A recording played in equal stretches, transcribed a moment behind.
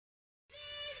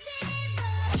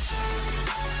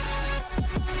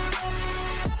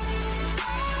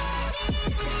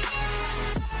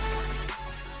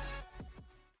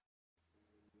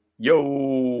Yo,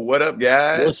 what up, What's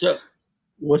guys? up?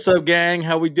 What's up, gang?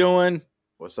 How we doing?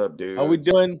 What's up, How we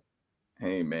dudes? doing?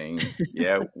 Hey, man.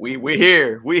 Yeah, we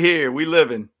here. We here. We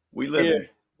living. We Yeah,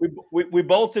 living. we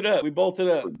bolted up. We bolted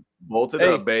up. Bolted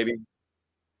up, Hey, baby.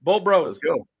 Bolt Let's Bros.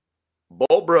 go.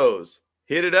 Bolt Bros.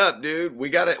 Hit it up, dude. We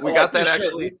got it. I We like got that this shirt.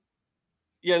 actually.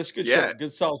 Yeah, it's a good Yeah. shirt.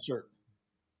 Good solid shirt.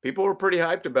 People were pretty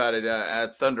hyped about it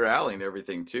at Thunder Alley and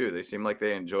everything too. They seemed like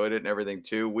they enjoyed it and everything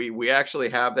too. We actually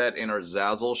have that in our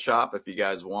Zazzle shop if you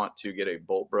guys want to get a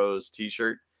Bolt Bros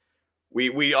t-shirt.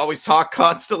 We always talk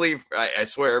constantly. I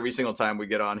swear every single time we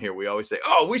get on here, we always say,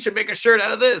 "Oh, we should make a shirt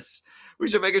out of this. We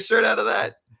should make a shirt out of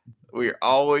that." We're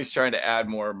always trying to add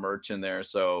more merch in there,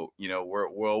 so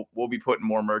we'll be putting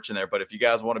more merch in there. But if you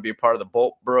guys want to be a part of the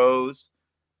Bolt Bros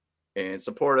and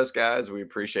support us, guys, we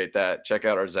appreciate that. Check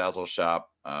out our Zazzle shop,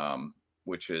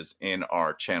 which is in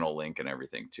our channel link and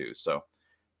everything too. So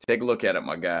take a look at it,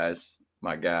 my guys.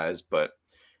 But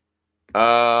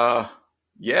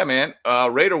yeah, man.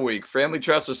 Raider week, family,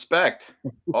 trust, respect,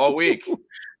 all week.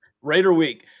 Raider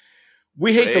week.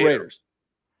 We hate the Raiders.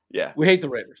 Yeah, We hate the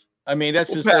Raiders. I mean, that's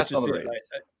we'll just pass on the it. Raiders.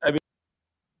 I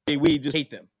mean, we just hate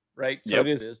them, right? So Yep.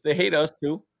 it is. They hate us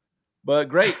too, but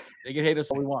great. They can hate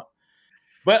us all we want.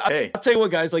 But Hey, I'll tell you what,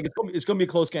 guys. Like it's gonna be a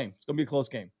close game. It's gonna be a close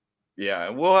game. yeah,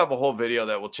 and we'll have a whole video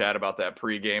that we'll chat about that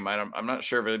pregame. I'm not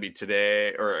sure if it'll be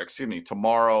today or excuse me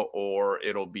tomorrow or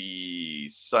it'll be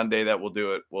Sunday that we'll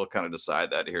do it. We'll kind of decide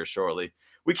that here shortly.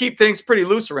 We keep things pretty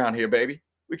loose around here, baby.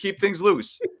 We keep things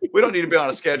loose. We don't need to be on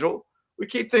a schedule. We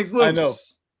keep things loose. I know.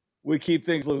 We keep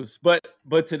things loose. But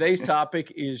today's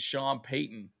topic is Sean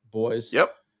Payton, boys.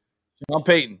 Yep. Sean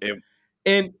Payton.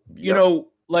 And you know,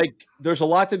 like there's a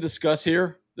lot to discuss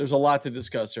here. And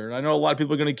I know a lot of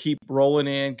people are going to keep rolling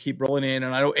in. And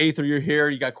I know Aether, you're here.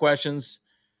 You got questions.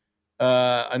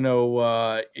 I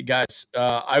know you guys.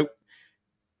 I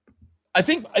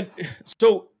think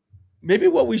so. Maybe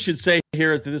what we should say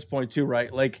here at this point too,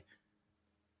 right? Like,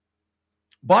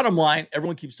 bottom line,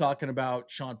 everyone keeps talking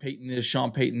about Sean Payton this,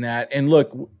 Sean Payton that, and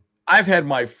look, I've had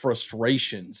my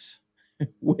frustrations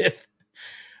with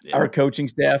our coaching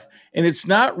staff, and it's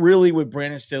not really with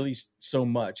Brandon Staley so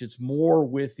much. It's more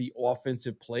with the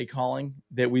offensive play calling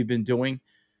that we've been doing.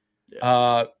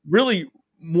 Really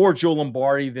more Joe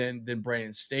Lombardi than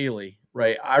Brandon Staley,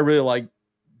 right? I really like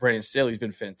Brandon Staley. He's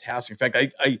been fantastic. In fact,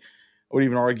 I would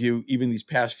even argue even these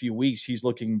past few weeks, he's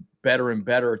looking better and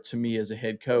better to me as a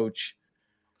head coach.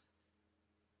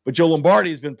 But Joe Lombardi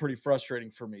has been pretty frustrating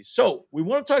for me. So we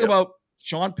want to talk about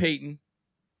Sean Payton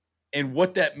and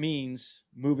what that means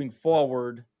moving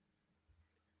forward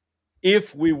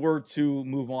if we were to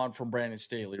move on from Brandon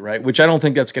Staley, right? Which I don't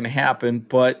think that's going to happen.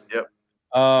 But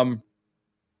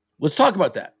let's talk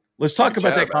about that. Let's talk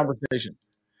about that conversation.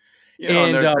 You know,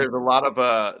 and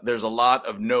there's a lot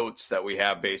of notes that we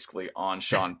have basically on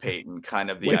Sean Payton, kind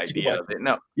of the idea of it.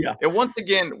 No, and once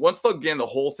again, the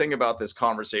whole thing about this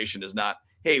conversation is not,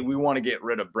 hey, we want to get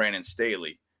rid of Brandon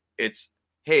Staley. It's,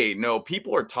 hey, no,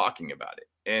 people are talking about it.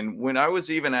 And when I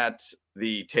was even at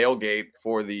the tailgate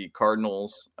for the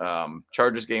Cardinals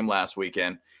Chargers game last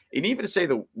weekend, and even to say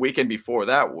the weekend before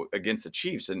that against the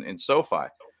Chiefs in SoFi,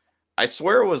 I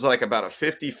swear it was like about a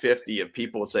 50-50 of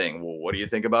people saying, well, what do you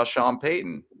think about Sean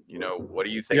Payton? You know, what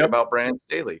do you think about Brandon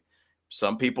Staley?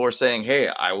 Some people are saying,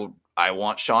 hey, I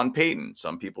want Sean Payton.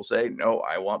 Some people say, no,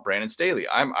 I want Brandon Staley.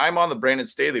 I'm on the Brandon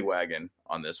Staley wagon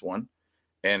on this one.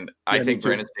 And I think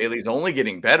Brandon Staley is only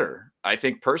getting better. I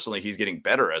think personally he's getting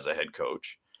better as a head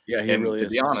coach. Yeah, he really is. To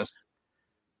be honest,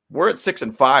 we're at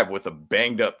 6-5 with a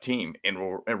banged up team, and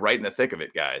we're right in the thick of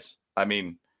it, guys. I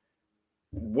mean,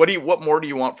 what more do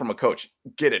you want from a coach?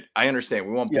 Get it. I understand.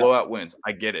 We want blowout wins.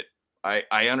 I get it.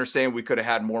 I understand we could have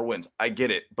had more wins. I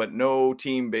get it. But no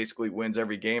team basically wins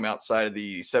every game outside of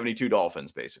the 72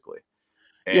 Dolphins, basically.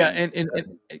 And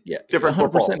different 100%.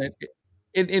 Football.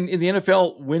 In the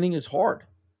NFL, winning is hard.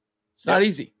 It's not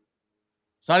easy.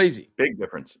 It's not easy. Big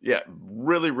difference. Yeah,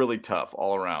 really, really tough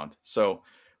all around. So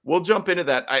we'll jump into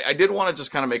that. I did want to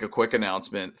just kind of make a quick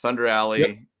announcement. Thunder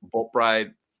Alley, Bolt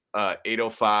Bride,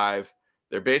 805.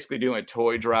 They're basically doing a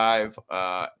toy drive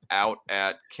out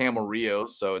at Camarillo.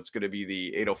 So it's going to be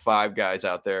the 805 guys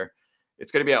out there.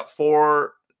 It's going to be at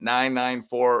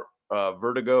 4994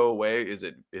 Vertigo Way. Is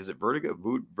it Vertigo?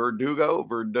 Verdugo?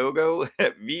 Verdugo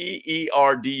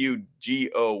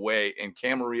Way in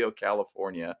Camarillo,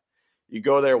 California. You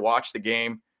go there, watch the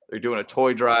game. They're doing a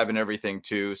toy drive and everything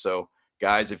too. So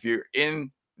guys, if you're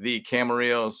in the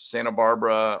Camarillo, Santa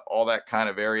Barbara, all that kind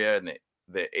of area, and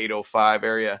the 805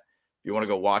 area, if you want to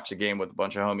go watch the game with a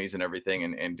bunch of homies and everything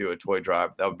and do a toy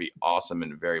drive, that would be awesome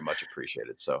and very much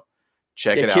appreciated. So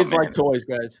check it out. Kids like toys,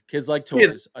 guys. Kids like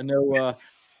toys. I know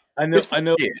I know. I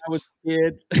know. When I was a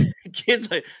kid, kids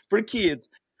like for kids.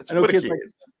 It's I know for the kids kids. like,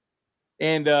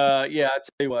 and yeah, I tell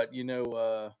you what,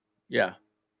 yeah,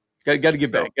 got to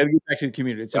give back. Got to give back to the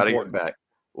community. It's important. Give back.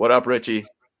 What up, Richie?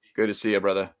 Good to see you,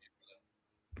 brother.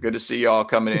 Good to see y'all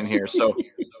coming in here. So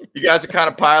you guys are kind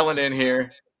of piling in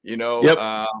here, Yep.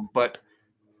 But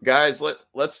guys,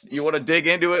 let's. You want to dig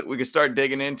into it? We can start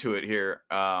digging into it here.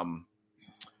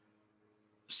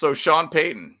 So Sean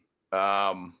Payton,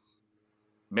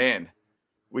 man,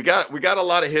 we got a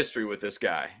lot of history with this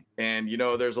guy. And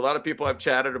there's a lot of people I've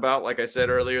chatted about, like I said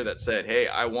earlier, that said, "Hey,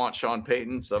 I want Sean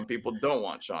Payton." Some people don't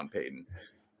want Sean Payton.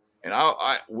 And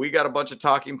we got a bunch of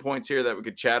talking points here that we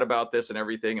could chat about this and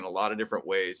everything in a lot of different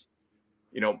ways.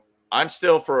 I'm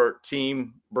still for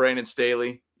team Brandon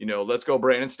Staley. Let's go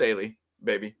Brandon Staley,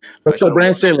 baby. Let's go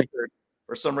Brandon Staley.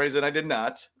 For some reason, I did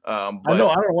not. But I don't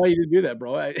know why you didn't do that,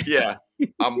 bro. Yeah,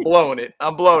 I'm blowing it.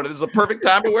 This is a perfect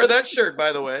time to wear that shirt,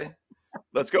 by the way.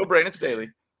 Let's go Brandon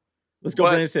Staley. Let's go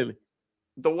Brandon Staley.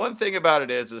 The one thing about it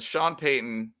is Sean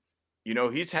Payton,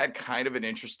 he's had kind of an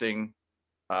interesting,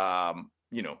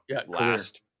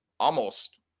 last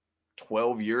almost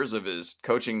 12 years of his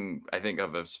coaching. I think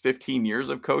of his 15 years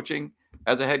of coaching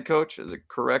as a head coach. Is it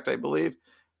correct? I believe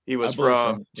he was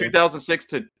from 2006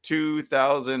 to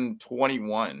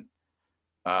 2021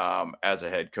 as a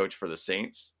head coach for the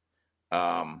Saints.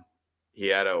 He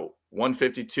had a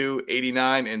 152,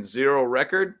 89, and 0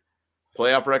 record,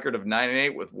 playoff record of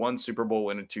 9-8 with 1 Super Bowl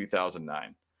win in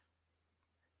 2009.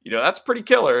 That's pretty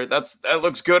killer. That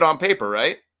looks good on paper,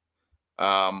 right?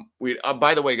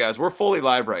 By the way, guys, we're fully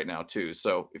live right now too.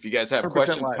 So if you guys have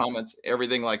questions, comments,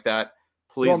 everything like that,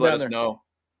 please let us know.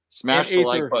 Smash the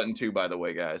like button too, by the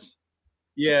way, guys.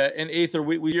 Yeah, and Aether,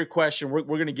 with your question, we're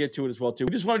going to get to it as well too.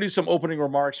 We just want to do some opening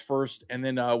remarks first, and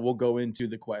then we'll go into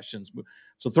the questions.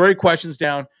 So 30 questions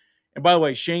down. And by the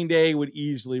way, Shane Day would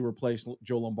easily replace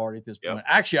Joe Lombardi at this point.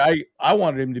 Actually, I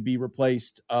wanted him to be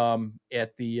replaced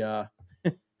at the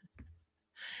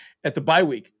at the bye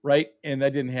week, right? And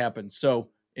that didn't happen. So,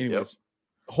 anyways,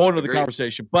 a whole other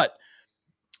conversation. But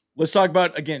let's talk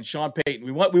about, again, Sean Payton.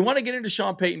 We want to get into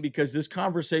Sean Payton because this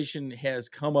conversation has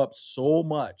come up so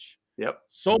much.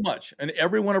 So much. And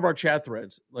every one of our chat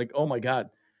threads, like, oh my God.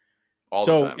 All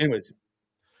the time. Anyways,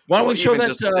 why don't we show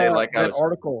that, that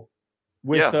article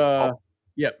with,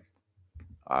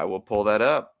 I will pull that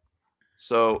up.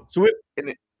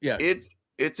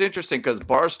 It's interesting because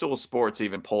Barstool Sports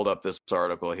even pulled up this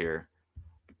article here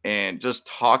and just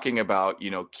talking about,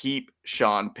 keep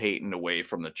Sean Payton away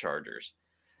from the Chargers.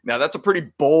 Now, that's a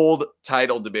pretty bold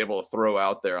title to be able to throw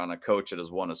out there on a coach that has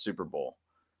won a Super Bowl.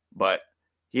 But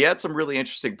he had some really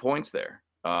interesting points there.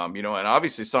 And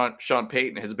obviously Sean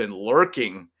Payton has been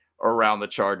lurking around the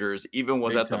Chargers, even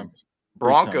was at the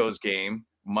Broncos game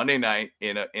Monday night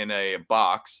in a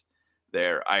box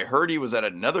there. I heard he was at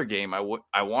another game. I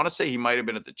want to say he might have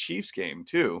been at the Chiefs game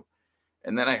too.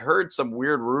 And then I heard some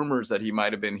weird rumors that he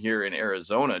might have been here in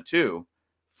Arizona too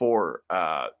for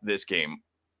this game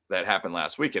that happened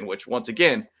last weekend, which once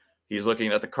again, he's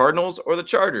looking at the Cardinals or the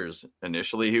Chargers.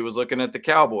 Initially, he was looking at the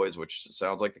Cowboys, which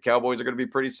sounds like the Cowboys are going to be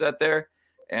pretty set there.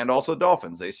 And also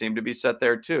Dolphins. They seem to be set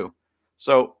there too.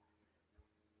 So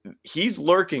he's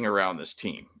lurking around this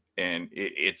team. And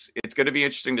it's going to be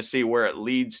interesting to see where it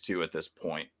leads to at this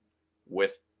point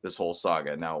with this whole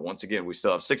saga. Now, once again, we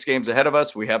still have 6 games ahead of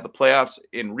us. We have the playoffs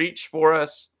in reach for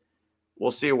us.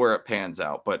 We'll see where it pans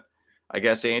out. But I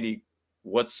guess, Andy,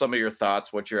 what's some of your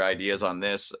thoughts? What's your ideas on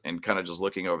this? And kind of just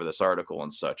looking over this article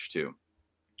and such too.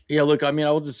 Yeah, look, I mean,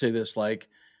 I will just say this, like,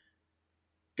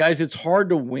 guys, it's hard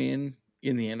to win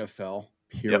in the NFL,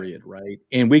 period, right?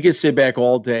 And we could sit back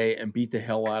all day and beat the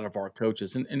hell out of our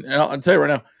coaches. And I'll tell you right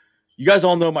now, you guys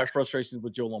all know my frustrations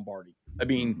with Joe Lombardi. I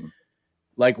mean,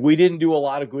 like, we didn't do a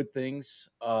lot of good things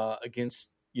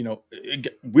against, I've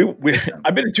been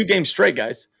in 2 games straight,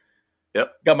 guys.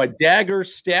 Got my dagger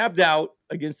stabbed out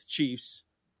against the Chiefs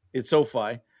at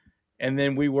SoFi. And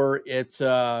then we were at,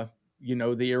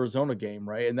 the Arizona game,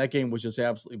 right? And that game was just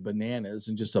absolutely bananas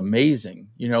and just amazing,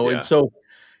 And so,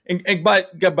 by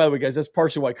the way, guys, that's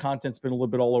partially why content's been a little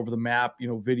bit all over the map.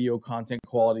 Video content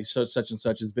quality, such and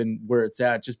such has been where it's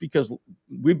at, just because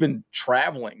we've been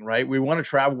traveling, right? We want to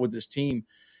travel with this team,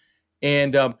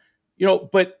 and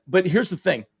but here's the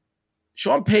thing,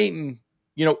 Sean Payton,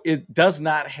 it does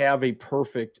not have a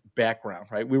perfect background,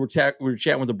 right? We were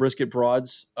chatting with the Brisket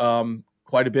Broads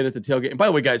quite a bit at the tailgate, and by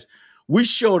the way, guys, we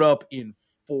showed up in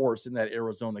force in that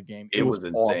Arizona game. It was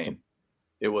insane. Awesome.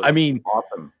 It was,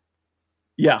 awesome.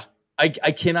 Yeah, I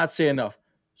cannot say enough.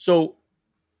 So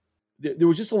there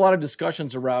was just a lot of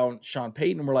discussions around Sean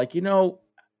Payton. And we're like,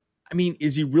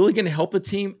 is he really going to help the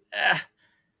team?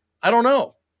 I don't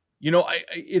know.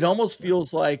 It almost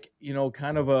feels like,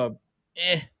 kind of a,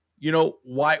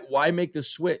 why make the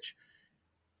switch?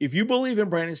 If you believe in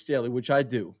Brandon Staley, which I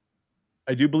do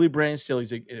believe Brandon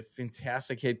Staley's a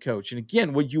fantastic head coach. And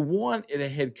again, what you want in a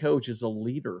head coach is a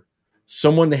leader,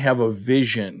 someone to have a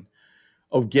vision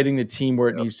of getting the team where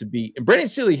it needs to be. And Brandon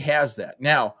Staley has that.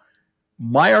 Now,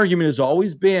 my argument has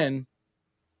always been,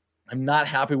 I'm not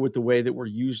happy with the way that we're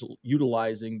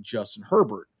utilizing Justin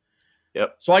Herbert.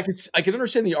 Yep. So I could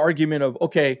understand the argument of,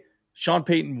 okay, Sean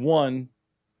Payton won,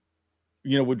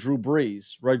 with Drew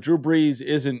Brees, right? Drew Brees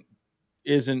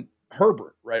isn't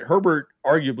Herbert, right? Herbert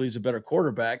arguably is a better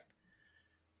quarterback.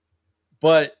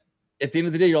 But at the end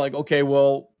of the day, you're like, okay,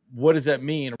 well, what does that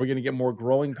mean? Are we going to get more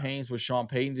growing pains with Sean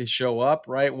Payton to show up,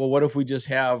 right? Well, what if we just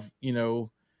have,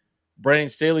 Brandon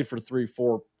Staley for 3,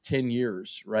 4, 10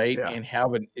 years, right? Yeah. And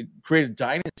create a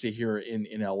dynasty here in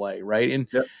LA, right? And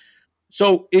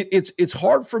so it's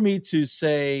hard for me to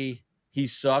say he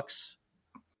sucks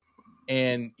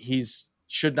and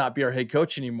should not be our head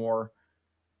coach anymore.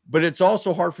 But it's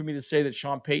also hard for me to say that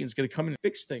Sean Payton's going to come in and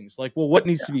fix things. Like, well, what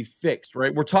needs to be fixed,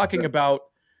 right? We're talking about,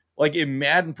 like, in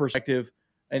Madden perspective,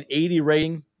 an 80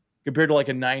 rating compared to like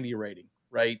a 90 rating,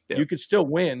 right? Yeah. You could still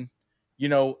win,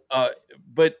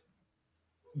 but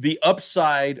the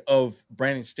upside of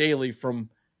Brandon Staley from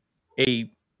a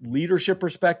leadership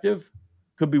perspective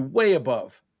could be way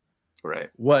above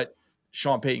what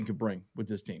Sean Payton could bring with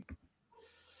this team.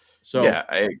 So yeah,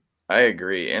 I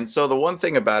agree. And so the one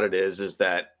thing about it is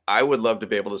that I would love to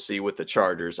be able to see with the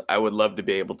Chargers, I would love to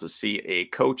be able to see a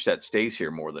coach that stays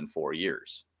here more than 4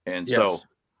 years. And so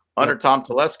under Tom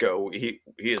Telesco, he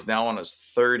is now on his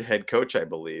 3rd head coach, I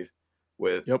believe,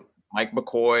 with Mike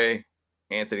McCoy,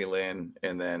 Anthony Lynn,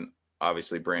 and then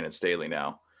obviously Brandon Staley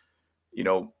now.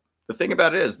 The thing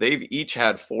about it is they've each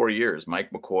had 4 years,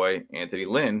 Mike McCoy, Anthony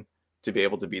Lynn, to be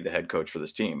able to be the head coach for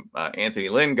this team. Anthony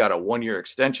Lynn got a 1-year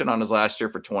extension on his last year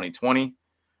for 2020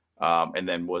 and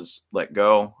then was let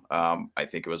go. I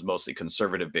think it was mostly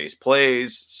conservative-based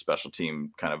plays, special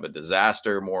team kind of a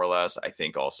disaster, more or less. I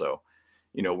think also,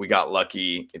 we got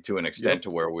lucky to an extent to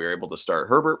where we were able to start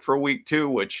Herbert for a week too,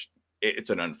 which it's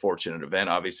an unfortunate event,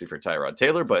 obviously, for Tyrod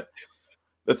Taylor. But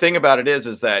the thing about it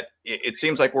is that it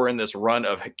seems like we're in this run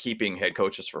of keeping head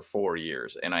coaches for 4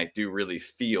 years. And I do really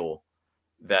feel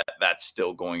that that's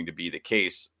still going to be the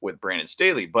case with Brandon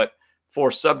Staley. But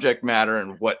for subject matter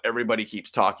and what everybody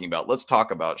keeps talking about, let's talk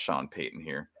about Sean Payton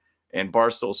here. And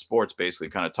Barstool Sports basically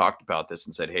kind of talked about this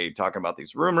and said, hey, talking about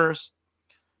these rumors,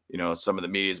 some of the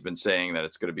media has been saying that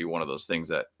it's going to be one of those things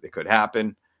that it could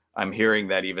happen. I'm hearing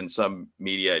that even some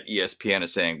media at ESPN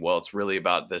is saying, well, it's really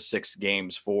about the 6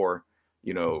 games for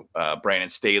Brandon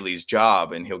Staley's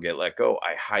job and he'll get let go.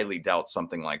 I highly doubt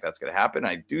something like that's going to happen.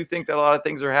 I do think that a lot of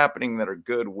things are happening that are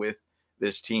good with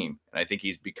this team. And I think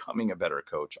he's becoming a better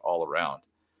coach all around.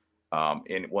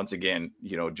 And once again,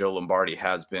 Joe Lombardi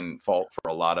has been fault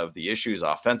for a lot of the issues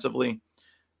offensively.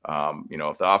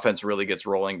 If the offense really gets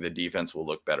rolling, the defense will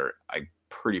look better. I'm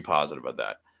pretty positive about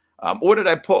that. What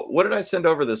did I send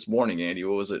over this morning, Andy?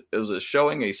 What was it? It was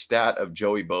showing a stat of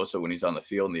Joey Bosa when he's on the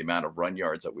field and the amount of run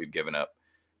yards that we've given up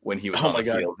when he was on the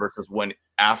field versus when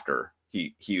after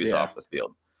he was off the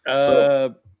field.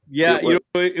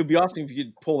 It'd be awesome if you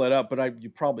could pull that up, but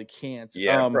you probably can't.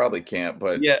 Yeah, probably can't.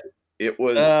 But it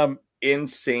was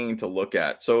insane to look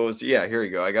at. So it was, here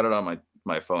you go. I got it on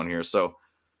my phone here. So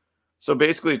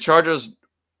basically, Chargers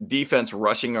defense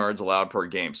rushing yards allowed per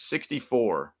game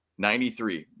 64.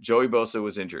 93. Joey Bosa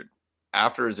was injured.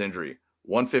 After his injury,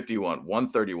 151,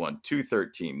 131,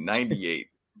 213, 98,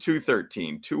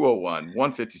 213, 201,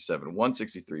 157,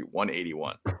 163,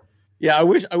 181. Yeah, I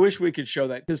wish we could show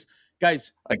that because,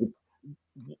 guys,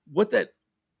 what that?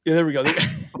 Yeah, there we go.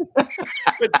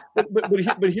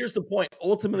 but here's the point.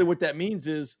 Ultimately, what that means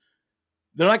is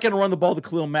they're not going to run the ball to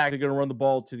Khalil Mack. They're going to run the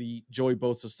ball to the Joey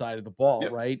Bosa side of the ball,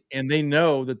 right? And they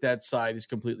know that side is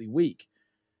completely weak.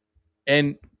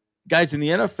 And guys, in the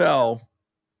NFL,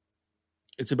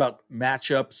 it's about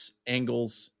matchups,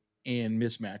 angles, and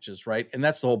mismatches, right? And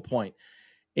that's the whole point.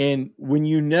 And when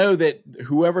you know that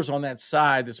whoever's on that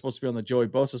side that's supposed to be on the Joey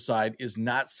Bosa side is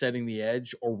not setting the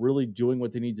edge or really doing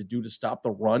what they need to do to stop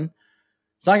the run,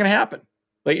 it's not going to happen.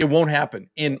 Like, it won't happen.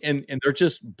 And they're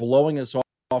just blowing us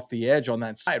off the edge on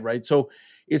that side, right? So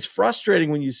it's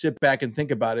frustrating when you sit back and think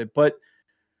about it. But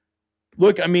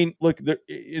look, and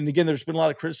again, there's been a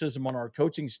lot of criticism on our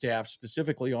coaching staff,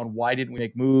 specifically on why didn't we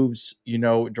make moves,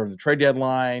 during the trade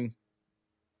deadline.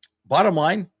 Bottom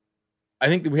line, I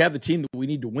think that we have the team that we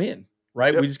need to win,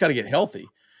 right? We just got to get healthy.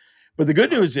 But the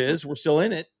good news is we're still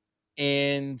in it,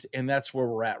 and that's where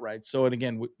we're at, right? So, and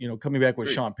again, coming back with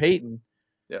Sean Payton,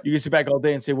 You can sit back all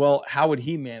day and say, well, how would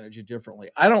he manage it differently?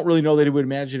 I don't really know that he would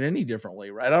manage it any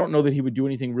differently, right? I don't know that he would do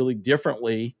anything really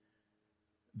differently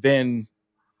than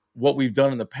what we've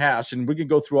done in the past. And we can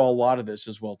go through a lot of this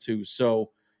as well, too. So,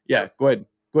 yeah, go ahead.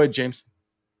 Go ahead, James.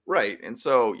 Right. And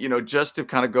so, just to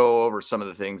kind of go over some of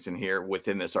the things in here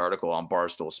within this article on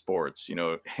Barstool Sports,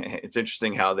 it's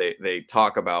interesting how they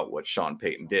talk about what Sean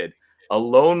Payton did. A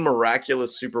lone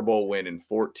miraculous Super Bowl win in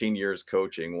 14 years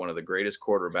coaching, one of the greatest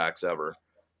quarterbacks ever.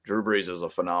 Drew Brees is a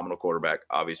phenomenal quarterback,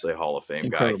 obviously a Hall of Fame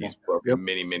guy. He's broken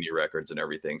many records and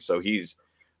everything. So he's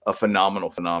a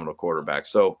phenomenal quarterback.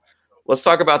 So let's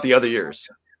talk about the other years.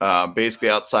 Basically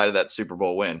outside of that Super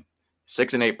Bowl win,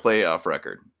 6-8 playoff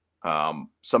record.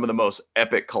 Some of the most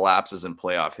epic collapses in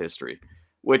playoff history,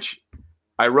 which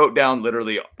I wrote down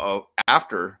literally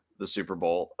after the Super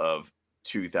Bowl of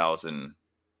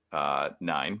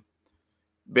 2009.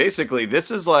 Basically,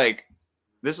 this is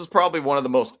probably one of the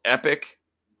most epic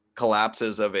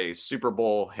collapses of a Super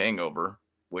Bowl hangover,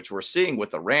 which we're seeing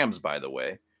with the Rams, by the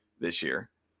way, this year,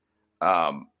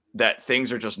 that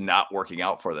things are just not working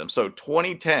out for them. So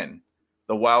 2010,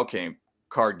 the wild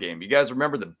card game. You guys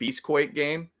remember the Beastquake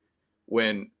game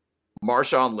when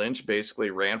Marshawn Lynch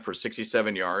basically ran for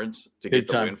 67 yards to get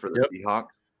the win for the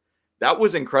Seahawks? That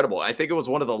was incredible. I think it was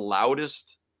one of the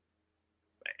loudest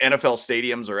NFL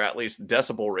stadiums, or at least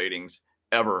decibel ratings,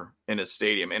 ever in a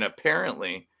stadium. And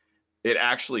apparently it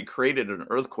actually created an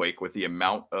earthquake with the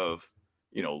amount of,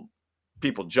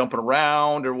 people jumping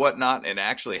around or whatnot, and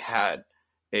actually had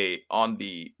on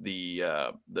the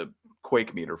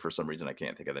quake meter, for some reason. I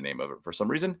can't think of the name of it for some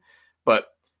reason, but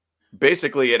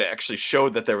basically it actually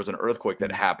showed that there was an earthquake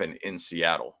that happened in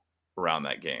Seattle around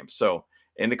that game. So,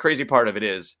 and the crazy part of it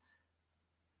is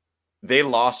they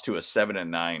lost to a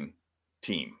 7-9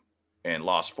 team and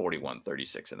lost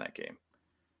 41-36 in that game.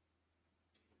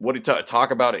 What did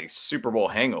talk about a Super Bowl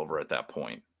hangover at that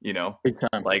point, Big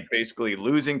time. Like basically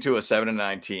losing to a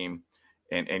 7-9 team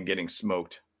and getting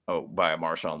smoked by a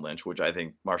Marshawn Lynch, which I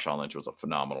think Marshawn Lynch was a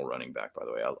phenomenal running back, by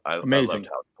the way. I loved how he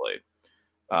played.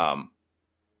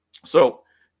 So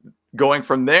going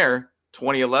from there,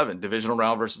 2011 divisional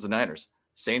round versus the Niners.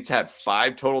 Saints had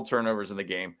 5 total turnovers in the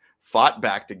game, fought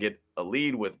back to get a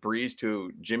lead with Brees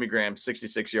to Jimmy Graham's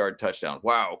 66-yard touchdown.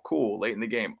 Wow, cool. Late in the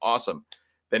game. Awesome.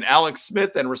 Then Alex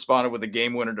Smith then responded with a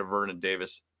game winner to Vernon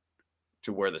Davis,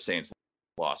 to where the Saints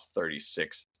lost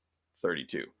 36-32.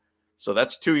 So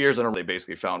that's 2 years in a row. They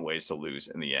basically found ways to lose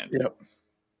in the end. Yep.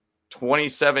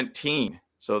 2017.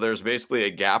 So there's basically a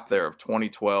gap there of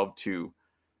 2012 to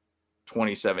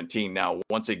 2017. Now,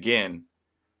 once again,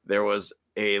 there was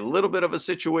a little bit of a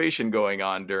situation going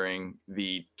on during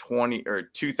the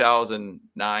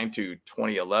 2009 to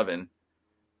 2011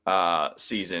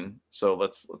 season. So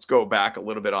let's go back a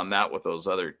little bit on that with those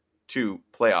other 2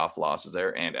 playoff losses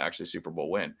there and actually Super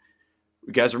Bowl win.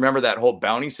 You guys remember that whole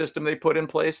bounty system they put in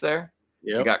place there?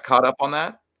 Yeah. You got caught up on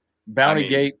that? Bounty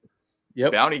gate.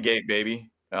 Yep. Bounty gate,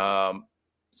 baby.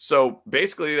 So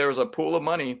basically there was a pool of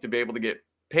money to be able to get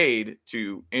paid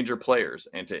to injure players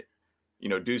and to,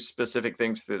 do specific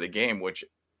things through the game, which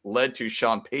led to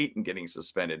Sean Payton getting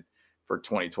suspended for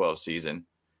 2012 season.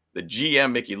 The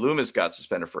GM, Mickey Loomis, got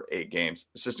suspended for 8 games.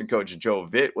 Assistant coach Joe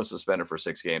Vitt was suspended for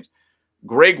 6 games.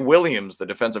 Greg Williams, the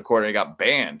defensive coordinator, got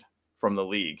banned from the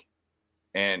league.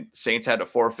 And Saints had to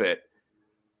forfeit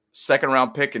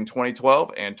second-round pick in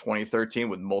 2012 and 2013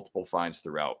 with multiple fines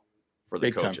throughout for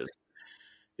the coaches. Time.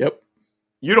 Yep.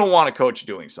 You don't want a coach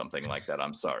doing something like that.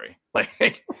 I'm sorry.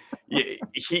 Like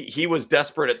he was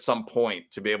desperate at some point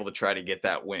to be able to try to get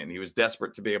that win. He was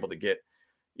desperate to be able to get,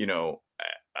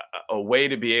 a way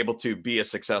to be able to be a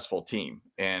successful team.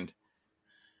 And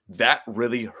that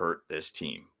really hurt this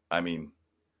team. I mean,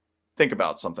 think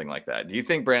about something like that. Do you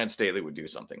think Brandon Staley would do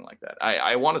something like that?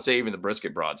 I want to say even the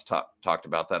Brisket Broads talked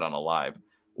about that on a live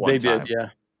one time. They did, yeah.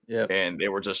 Yeah. And they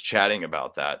were just chatting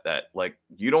about that like,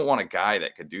 you don't want a guy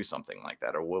that could do something like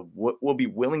that or will be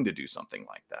willing to do something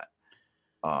like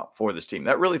that for this team.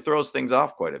 That really throws things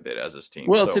off quite a bit as this team.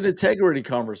 Well, it's an integrity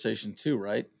conversation too,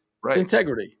 right? Right. It's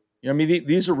integrity. I mean,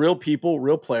 these are real people,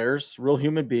 real players, real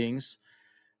human beings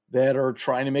that are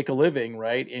trying to make a living,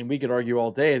 right? And we could argue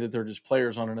all day that they're just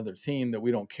players on another team that we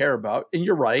don't care about. And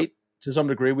you're right. To some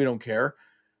degree, we don't care.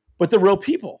 But they're real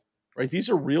people, right? These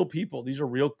are real people. These are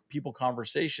real people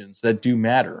conversations that do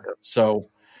matter. Yep. So,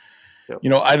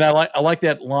 and I like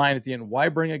that line at the end. Why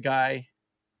bring a guy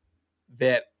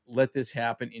that let this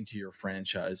happen into your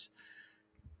franchise?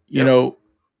 You know,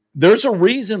 there's a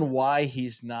reason why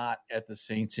he's not at the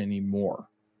Saints anymore,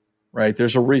 right?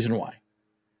 There's a reason why.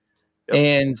 Yep.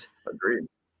 And agreed.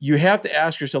 you have to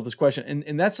ask yourself this question.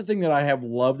 And that's the thing that I have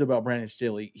loved about Brandon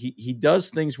Staley. He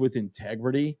does things with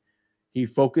integrity. He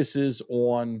focuses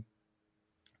on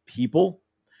people.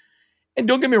 And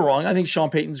don't get me wrong, I think Sean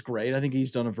Payton's great. I think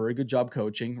he's done a very good job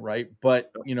coaching, right?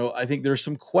 But, I think there's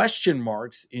some question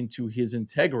marks into his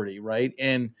integrity, right?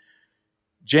 And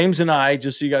James and I,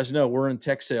 just so you guys know, we're in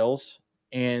tech sales,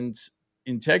 and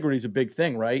integrity is a big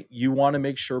thing, right? You want to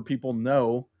make sure people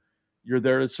know you're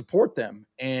there to support them.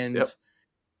 And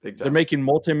they're making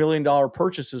multi-million-dollar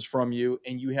purchases from you,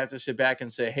 and you have to sit back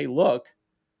and say, hey, look,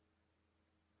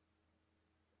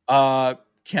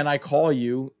 can I call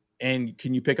you? And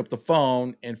can you pick up the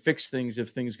phone and fix things if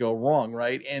things go wrong,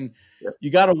 right? And you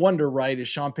got to wonder, right, is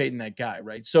Sean Payton that guy,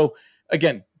 right? So,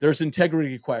 again, there's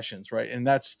integrity questions, right? And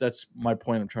that's my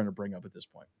point I'm trying to bring up at this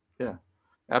point. Yeah,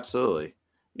 absolutely.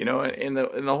 And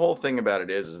the whole thing about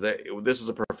it is that this is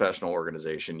a professional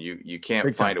organization. You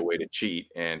can't find a way to cheat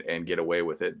and get away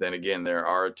with it. Then again, there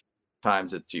are times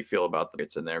that you feel about the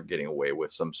bits and they're getting away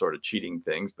with some sort of cheating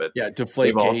things, but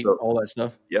deflate gate, all that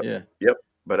stuff. Yep.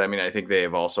 But I mean, I think they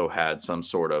have also had some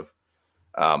sort of,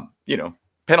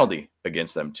 penalty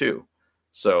against them too.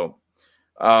 So,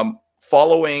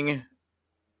 following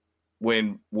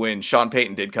when Sean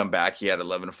Payton did come back, he had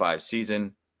 11-5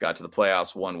 season, got to the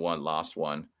playoffs, won one, lost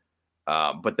one.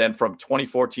 But then from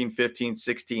 2014, 15,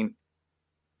 16,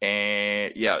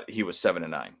 and he was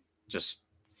 7-9, just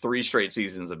 3 straight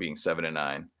seasons of being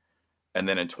 7-9. And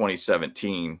then in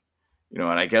 2017, and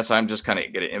I guess I'm just kind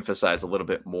of going to emphasize a little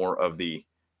bit more of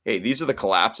hey, these are the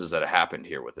collapses that have happened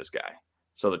here with this guy.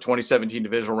 So the 2017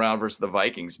 divisional round versus the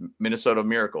Vikings, Minnesota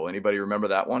Miracle. Anybody remember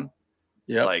that one?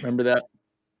 Yeah, remember that.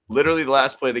 Literally the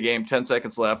last play of the game, 10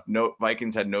 seconds left. No,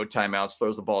 Vikings had no timeouts,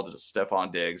 throws the ball to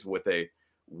Stephon Diggs with a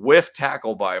whiff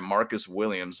tackle by Marcus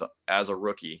Williams as a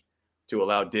rookie to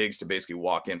allow Diggs to basically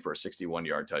walk in for a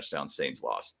 61-yard touchdown. Saints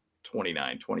lost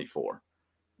 29-24.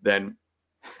 Then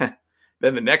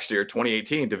the next year,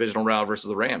 2018, divisional round versus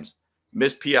the Rams.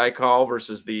 Missed PI call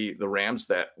versus the Rams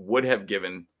that would have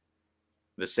given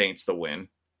the Saints the win.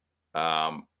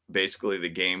 Basically, the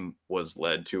game was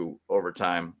led to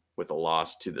overtime with a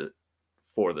loss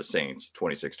for the Saints,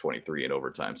 26-23 in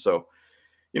overtime. So,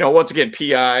 once again,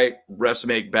 PI, refs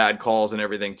make bad calls and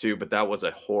everything too, but that was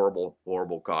a horrible,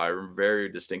 horrible call. I very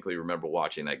distinctly remember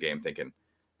watching that game thinking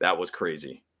that was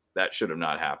crazy. That should have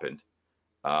not happened.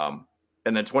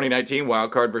 And then 2019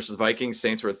 wild card versus Vikings.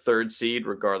 Saints were 3rd seed,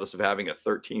 regardless of having a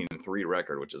 13-3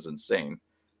 record, which is insane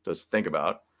to think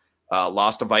about.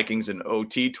 Lost to Vikings in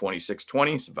OT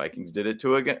 26-20. So Vikings did it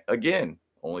again,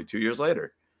 only 2 years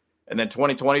later. And then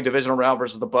 2020 divisional round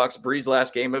versus the Bucks. Brees'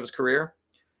 last game of his career.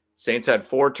 Saints had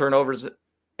 4 turnovers,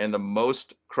 and the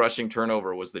most crushing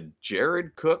turnover was the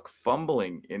Jared Cook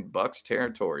fumbling in Bucks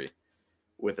territory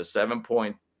with a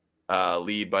 7-point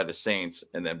lead by the Saints,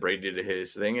 and then Brady did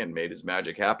his thing and made his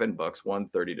magic happen. Bucks won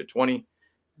 30-20.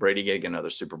 Brady getting another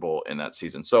Super Bowl in that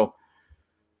season. So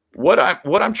what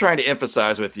I'm trying to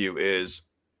emphasize with you is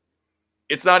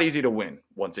it's not easy to win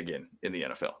once again in the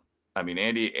NFL. I mean,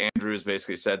 Andy Andrews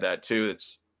basically said that too.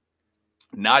 It's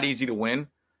not easy to win,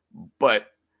 but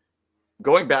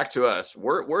going back to us,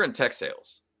 we're in tech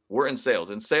sales. We're in sales.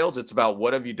 In sales, it's about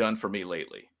what have you done for me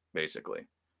lately, basically.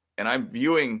 And I'm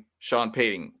viewing Sean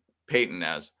Payton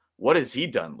as what has he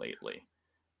done lately?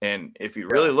 And if you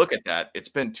really look at that, it's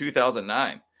been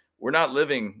 2009. We're not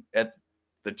living at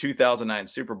the 2009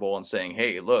 Super Bowl and saying,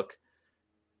 hey, look,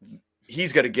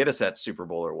 he's got to get us that Super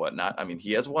Bowl or whatnot. I mean,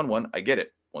 he has won one. I get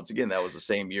it. Once again, that was the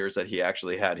same years that he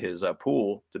actually had his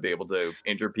pool to be able to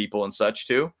injure people and such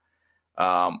too.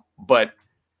 But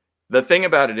the thing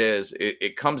about it is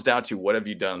it comes down to what have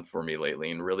you done for me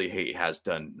lately? And really, he has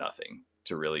done nothing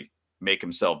to really make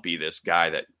himself be this guy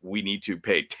that we need to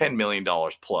pay $10 million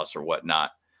plus or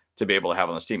whatnot to be able to have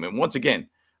on this team. And once again,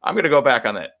 I'm going to go back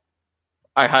on that.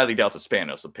 I highly doubt the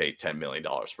Spanos will pay $10 million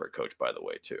for a coach, by the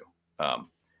way, too.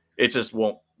 It just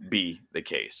won't be the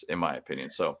case, in my opinion.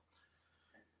 So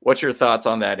what's your thoughts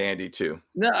on that, Andy, too?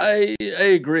 No, I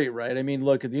agree, right? I mean,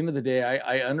 look, at the end of the day,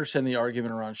 I understand the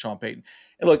argument around Sean Payton.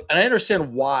 And look, and I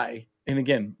understand why, and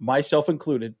again, myself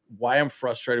included, why I'm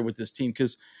frustrated with this team,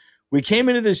 because we came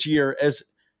into this year as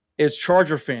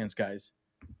Charger fans, guys.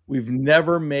 We've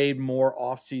never made more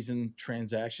offseason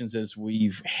transactions as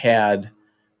we've had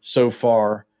so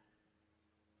far,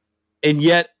 and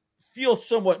yet feel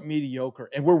somewhat mediocre.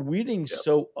 And we're winning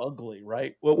so ugly,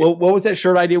 right? What was that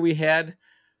shirt idea we had?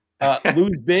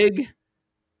 Lose big,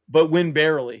 but win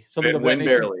barely. Something of that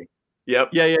nature. Win barely. Yep.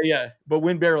 Yeah. But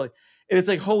win barely. And it's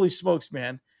like, holy smokes,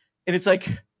 man. And it's like,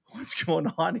 what's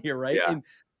going on here, right? Yeah.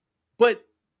 But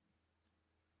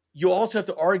you also have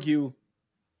to argue,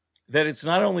 that it's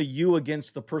not only you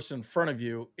against the person in front of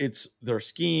you, it's their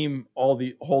scheme,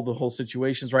 the whole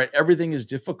situations, right? Everything is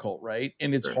difficult, right?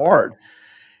 And it's hard.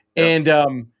 Yep.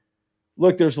 And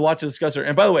look, there's a lot to discuss there.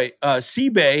 And by the way,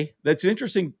 C-Bay, that's an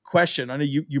interesting question. I know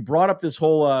you brought up this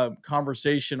whole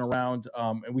conversation around,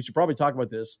 and we should probably talk about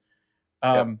this.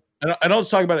 And I'll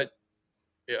just talk about it.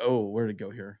 Oh, where did it go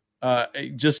here?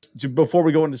 Before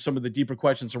we go into some of the deeper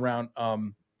questions around,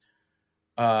 I'll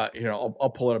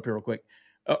pull it up here real quick.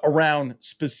 Around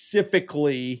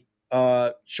specifically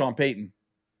Sean Payton.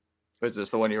 Is this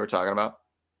the one you were talking about?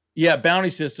 Yeah, bounty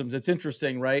systems. It's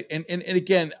interesting, right? And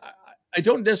again, I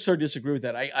don't necessarily disagree with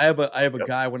that. I have a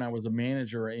guy when I was a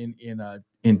manager in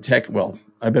tech. Well,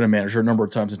 I've been a manager a number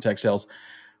of times in tech sales,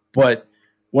 but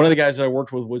one of the guys that I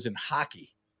worked with was in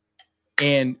hockey.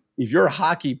 And if you're a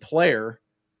hockey player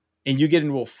and you get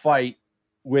into a fight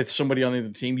with somebody on the other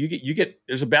team, you get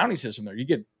there's a bounty system there. You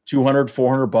get $200,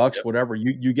 $400, whatever.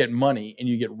 You get money and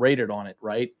you get rated on it,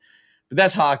 right? But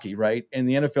that's hockey, right? And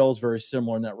the NFL is very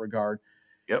similar in that regard.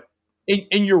 Yep.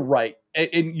 And you're right.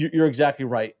 And you're exactly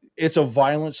right. It's a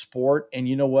violent sport, and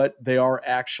you know what? They are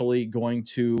actually going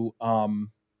to,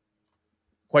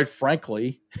 quite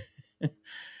frankly,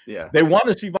 they want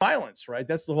to see violence, right?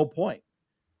 That's the whole point.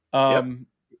 And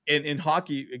in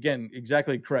hockey, again,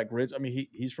 exactly correct, Rich. I mean,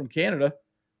 he's from Canada.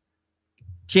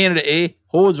 Canada, eh?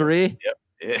 Hoser, eh?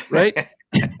 Yep. Right?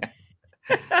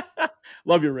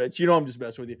 Love you, Rich. You know I'm just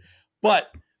messing with you.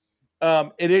 But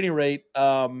at any rate,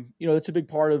 it's a big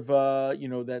part of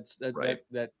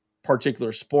that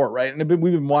particular sport, right? And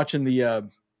we've been watching the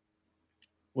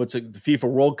FIFA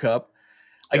World Cup.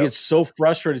 I get so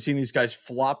frustrated seeing these guys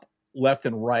flop left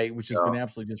and right, which has been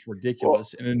absolutely just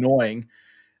ridiculous and annoying.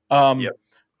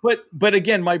 But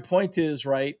again, my point is,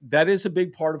 right, that is a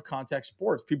big part of contact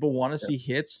sports. People want to see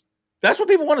hits. That's what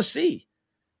people want to see.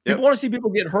 People want to see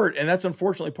people get hurt, and that's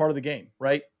unfortunately part of the game,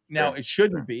 right? Now, it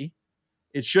shouldn't be.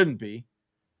 It shouldn't be.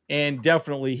 And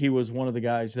definitely he was one of the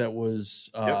guys that was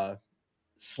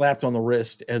slapped on the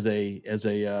wrist as a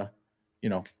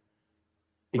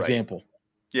example. Right.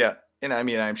 Yeah. And I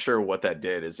mean, I'm sure what that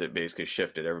did is it basically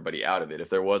shifted everybody out of it. If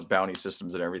there was bounty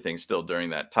systems and everything still during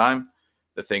that time,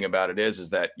 the thing about it is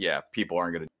that, people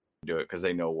aren't going to do it because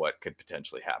they know what could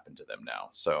potentially happen to them now.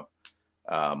 So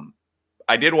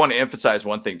I did want to emphasize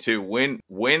one thing too. When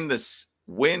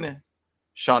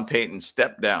Sean Payton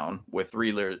stepped down with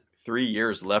 3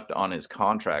 years left on his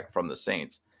contract from the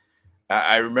Saints,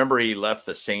 I remember he left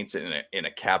the Saints in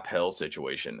a cap hell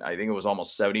situation. I think it was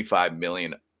almost $75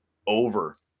 million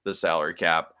over the salary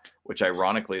cap, which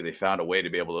ironically they found a way to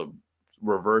be able to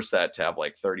reverse that to have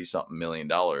like 30 something $million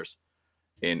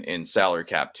in salary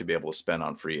cap to be able to spend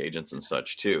on free agents and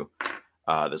such too,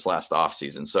 this last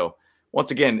offseason. So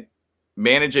once again,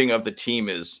 managing of the team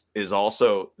is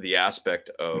also the aspect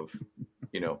of,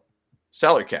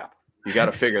 salary cap. You got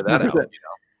to figure that out.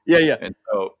 Yeah. And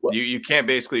so you can't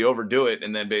basically overdo it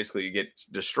and then basically get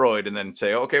destroyed and then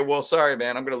say, okay, well, sorry,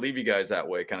 man, I'm going to leave you guys that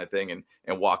way kind of thing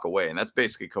and walk away. And that's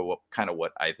basically kind of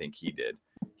what I think he did.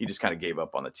 He just kind of gave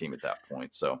up on the team at that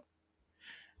point. So,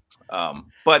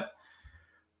 but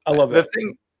I love that. The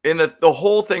thing in the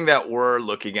whole thing that we're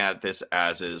looking at this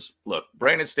as is, look,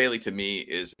 Brandon Staley to me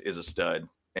is a stud.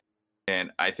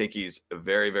 And I think he's a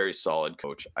very, very solid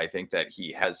coach. I think that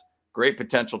he has great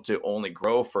potential to only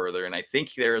grow further. And I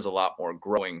think there is a lot more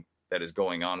growing that is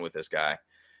going on with this guy.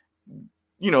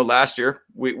 Last year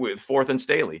with 4th and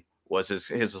Staley was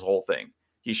his whole thing.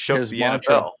 He shook the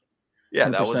mantra. NFL. Yeah,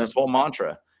 100%. That was his whole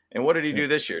mantra. And what did he do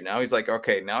this year? Now he's like,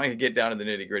 okay, now I can get down to the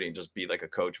nitty gritty and just be like a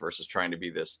coach versus trying to be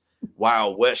this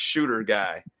Wild West shooter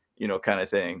guy, kind of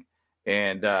thing.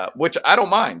 And which I don't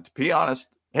mind, to be honest.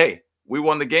 Hey, we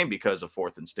won the game because of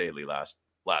 4th and Staley last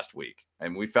week.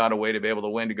 And we found a way to be able to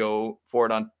win, to go for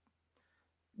it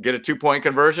get a 2-point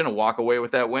conversion and walk away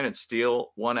with that win and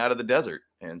steal one out of the desert.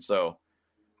 And so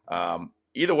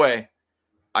either way,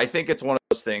 I think it's one of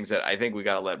those things that I think we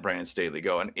got to let Brandon Staley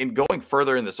go. And in going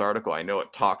further in this article, I know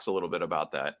it talks a little bit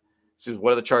about that. It says,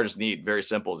 what do the Chargers need? Very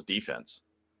simple, is defense.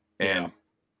 And,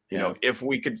 if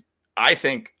we could, I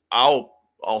think I'll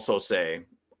also say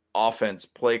offense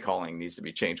play calling needs to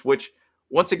be changed, which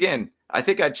once again, I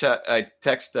think I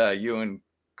text you and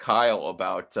Kyle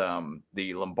about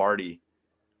the Lombardi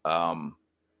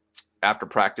after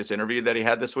practice interview that he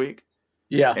had this week.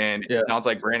 Yeah. And it sounds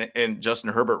like Brandon and Justin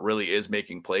Herbert really is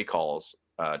making play calls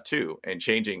too, and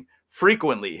changing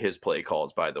frequently his play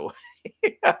calls, by the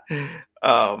way.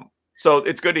 So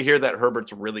it's good to hear that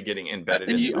Herbert's really getting embedded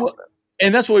in the offense.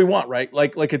 And that's what we want, right?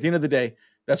 Like at the end of the day,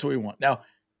 that's what we want. Now,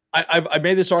 I've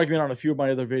made this argument on a few of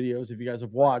my other videos, if you guys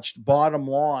have watched. Bottom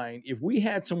line, if we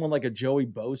had someone like a Joey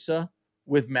Bosa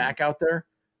with Mac out there,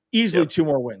 easily 2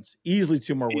 more wins. Easily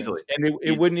 2 more wins. And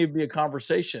it wouldn't even be a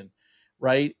conversation,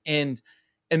 right? And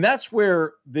that's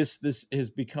where this has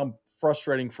become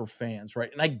frustrating for fans,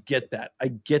 right? And I get that. I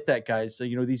get that, guys. So,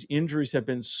 these injuries have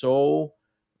been so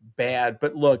bad.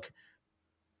 But look,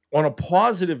 on a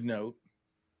positive note,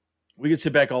 we can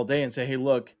sit back all day and say, hey,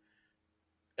 look,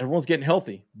 everyone's getting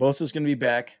healthy. Bosa's going to be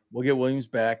back. We'll get Williams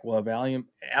back. We'll have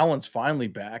Allen's finally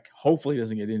back. Hopefully he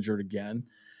doesn't get injured again.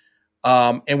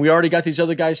 And we already got these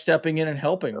other guys stepping in and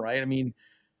helping, right? I mean,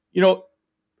 I'm going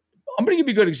to give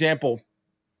you a good example.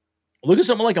 Look at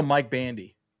someone like a Mike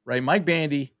Bandy, right? Mike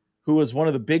Bandy, who was one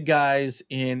of the big guys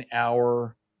in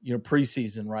our,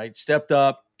 preseason, right? Stepped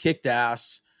up, kicked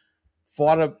ass,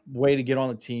 fought a way to get on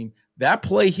the team. That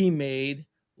play he made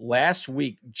last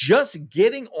week, just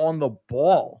getting on the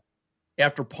ball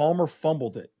after Palmer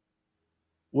fumbled it,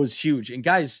 was huge. And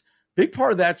guys, big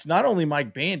part of that's not only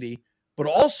Mike Bandy, but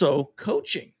also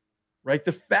coaching, right?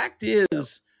 The fact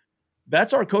is,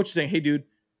 that's our coach saying, hey, dude,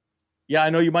 yeah, I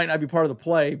know you might not be part of the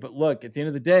play, but look, at the end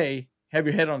of the day, have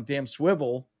your head on a damn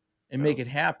swivel and make it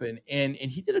happen. And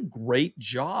he did a great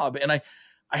job. And I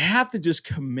have to just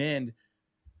commend,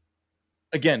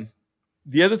 again,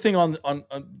 the other thing on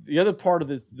the other part of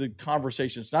the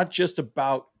conversation, it's not just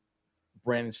about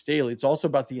Brandon Staley. It's also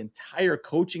about the entire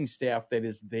coaching staff that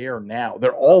is there now.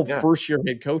 They're all first-year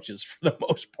head coaches for the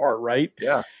most part, right?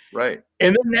 Yeah, right.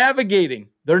 And they're navigating.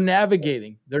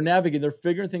 They're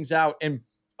figuring things out. And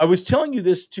I was telling you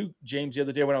this too, James, the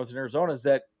other day when I was in Arizona, is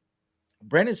that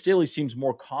Brandon Staley seems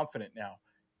more confident now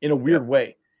in a weird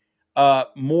way,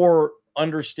 more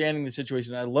understanding the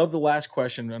situation. And I love the last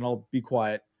question, and I'll be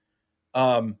quiet,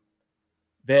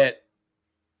 that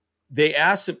they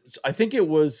asked him, I think it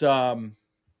was, can't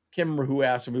remember who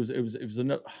asked him. It was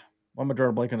why am I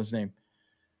drawing a blank on his name?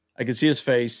 I can see his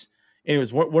face.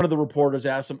 Anyways, one of the reporters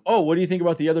asked him, oh, what do you think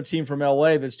about the other team from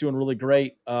LA that's doing really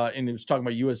great? And he was talking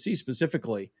about USC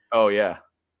specifically. Oh, yeah.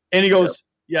 And he goes,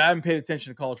 yeah, I haven't paid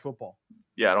attention to college football.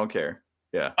 Yeah, I don't care.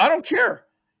 Yeah. I don't care.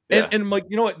 Yeah. And I'm like,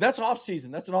 you know what? That's off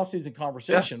season. That's an off season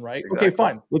conversation, right? Exactly. Okay,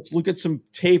 fine. Let's look at some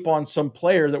tape on some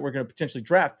player that we're going to potentially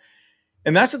draft.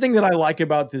 And that's the thing that I like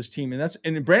about this team.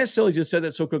 And Brandon Staley just said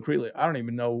that so concretely. I don't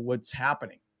even know what's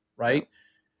happening, right? Yeah.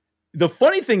 The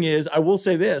funny thing is, I will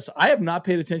say this, I have not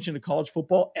paid attention to college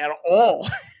football at all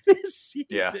this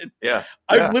season. Yeah.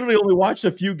 I've literally only watched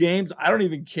a few games. I don't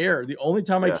even care. The only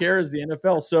time I care is the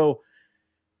NFL. So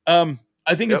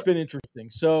I think it's been interesting.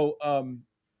 So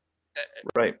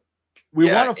right.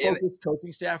 We want to focus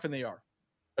coaching staff, and they are.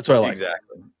 That's what I like.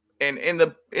 Exactly. And in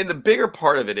the bigger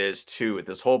part of it is too, with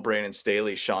this whole Brandon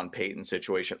Staley, Sean Payton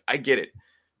situation. I get it.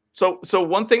 So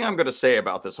one thing I'm going to say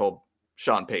about this whole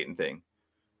Sean Payton thing,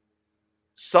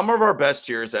 some of our best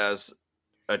years as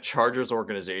a Chargers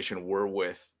organization were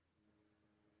with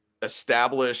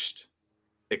established,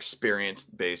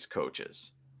 experience-based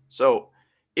coaches. So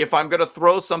if I'm going to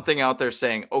throw something out there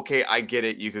saying, okay, I get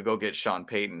it, you could go get Sean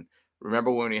Payton.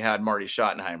 Remember when we had Marty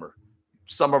Schottenheimer?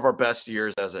 Some of our best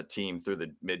years as a team through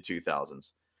the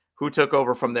mid-2000s. Who took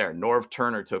over from there? Norv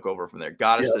Turner took over from there.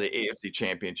 Got us to the AFC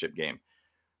Championship game.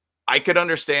 I could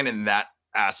understand in that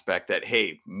aspect that,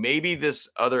 hey, maybe this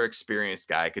other experienced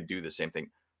guy could do the same thing.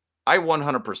 I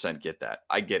 100% get that.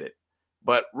 I get it.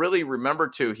 But really remember,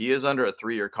 too, he is under a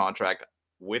 3-year contract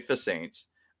with the Saints.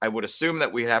 I would assume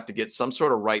that we'd have to get some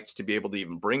sort of rights to be able to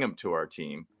even bring him to our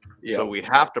team. Yeah. So we'd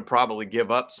have to probably give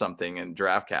up something in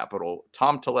draft capital.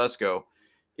 Tom Telesco,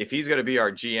 if he's going to be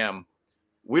our GM,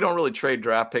 we don't really trade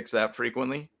draft picks that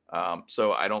frequently.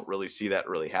 So I don't really see that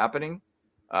really happening,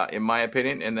 in my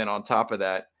opinion. And then on top of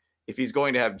that, if he's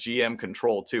going to have GM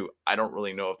control too, I don't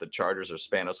really know if the Chargers or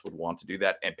Spanos would want to do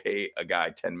that and pay a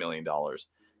guy $10 million,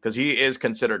 because he is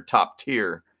considered top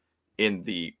tier in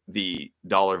the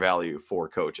dollar value for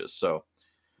coaches. So,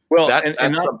 well,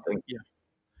 that's something. Yeah.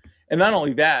 And not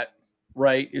only that,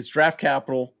 right? It's draft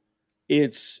capital.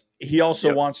 He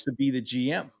also wants to be the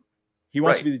GM. He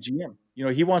wants to be the GM.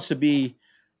 He wants to be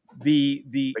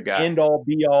the end all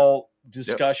be all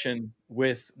discussion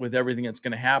with everything that's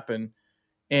going to happen.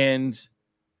 And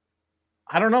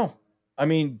I don't know. I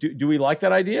mean, do we like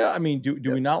that idea? I mean, do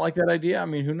we not like that idea? I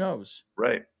mean, who knows?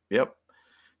 Right. Yep.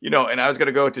 And I was going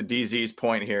to go to DZ's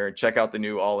point here. Check out the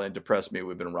new All In Depressed Me.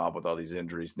 We've been robbed with all these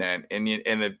injuries, man.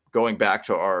 And going back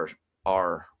to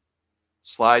our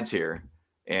slides here,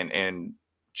 and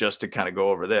just to kind of go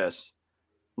over this,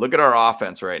 look at our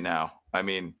offense right now. I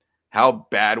mean, how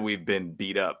bad we've been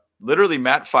beat up. Literally,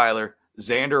 Matt Filer,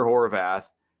 Xander Horvath,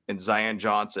 and Zion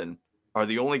Johnson are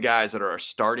the only guys that are our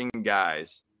starting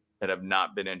guys that have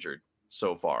not been injured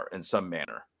so far in some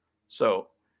manner. So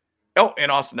Oh,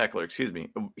 and Austin Eckler, excuse me.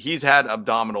 He's had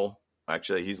abdominal.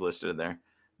 Actually, he's listed in there.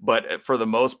 But for the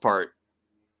most part,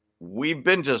 we've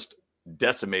been just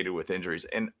decimated with injuries.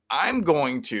 And I'm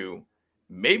going to,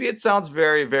 maybe it sounds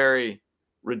very, very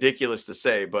ridiculous to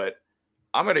say, but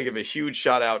I'm going to give a huge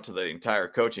shout out to the entire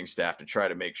coaching staff to try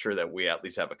to make sure that we at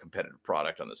least have a competitive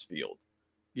product on this field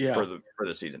for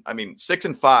the season. I mean,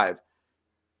 6-5.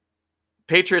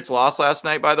 Patriots lost last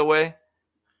night, by the way.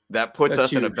 That puts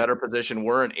us in a better position.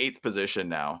 We're in 8th position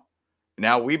now.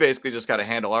 Now we basically just got to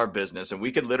handle our business, and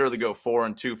we could literally go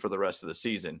 4-2 for the rest of the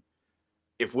season.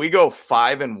 If we go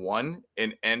 5-1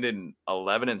 and end in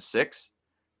 11-6,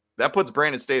 that puts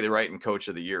Brandon Staley right in Coach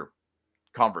of the Year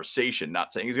conversation.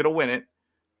 Not saying he's going to win it,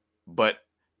 but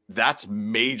that's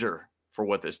major for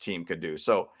what this team could do.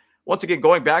 So once again,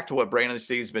 going back to what Brandon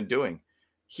Staley's been doing,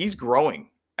 he's growing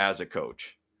as a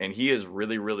coach, and he is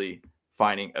really, really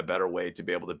finding a better way to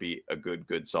be able to be a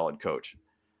good, solid coach.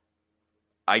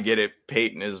 I get it.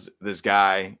 Payton is this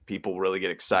guy. People really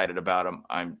get excited about him.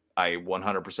 I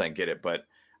 100% get it, but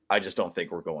I just don't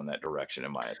think we're going that direction,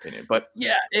 in my opinion. But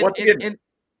yeah,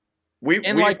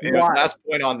 last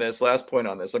point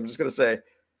on this. I'm just going to say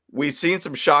we've seen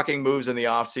some shocking moves in the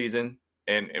offseason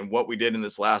and what we did in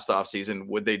this last offseason.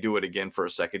 Would they do it again for a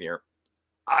second year?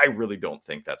 I really don't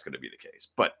think that's going to be the case.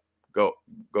 But go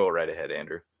right ahead,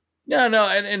 Andrew. No,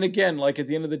 and again, like at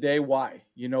the end of the day, why?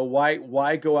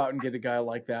 Why go out and get a guy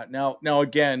like that? Now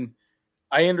again,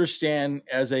 I understand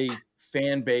as a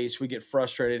fan base, we get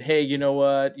frustrated. Hey, you know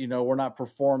what? We're not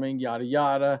performing, yada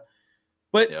yada.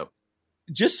 But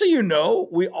just so you know,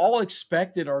 we all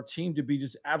expected our team to be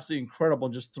just absolutely incredible,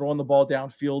 just throwing the ball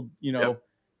downfield,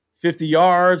 50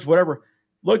 yards, whatever.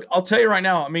 Look, I'll tell you right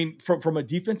now, I mean, from a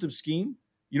defensive scheme,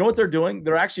 you know what they're doing?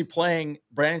 They're actually playing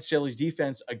Brandon Staley's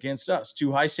defense against us.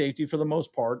 2 high safety for the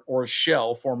most part, or a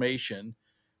shell formation,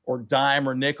 or dime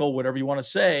or nickel, whatever you want to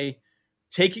say,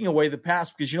 taking away the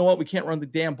pass because you know what? We can't run the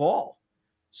damn ball.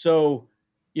 So,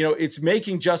 it's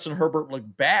making Justin Herbert look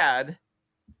bad,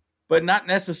 but not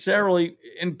necessarily.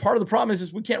 And part of the problem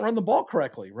is we can't run the ball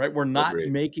correctly, right? We're not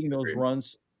making those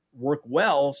runs work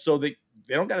well so that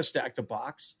they don't got to stack the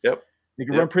box. They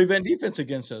can run prevent defense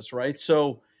against us, right?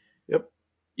 So,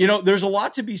 there's a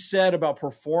lot to be said about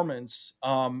performance,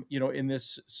 in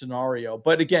this scenario.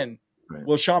 But again,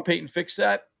 will Sean Payton fix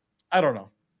that? I don't know.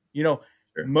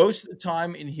 Most of the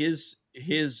time in his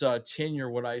tenure,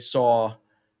 what I saw,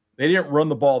 they didn't run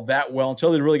the ball that well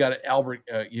until they really got Albert,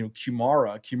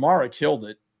 Kamara. Kamara killed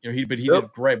it. He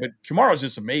did great. But Kamara was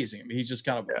just amazing. I mean, he's just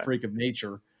kind of a freak of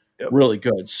nature, really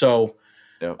good. So,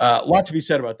 a lot to be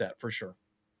said about that for sure.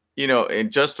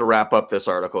 And just to wrap up this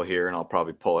article here, and I'll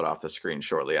probably pull it off the screen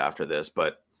shortly after this,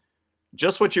 but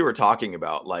just what you were talking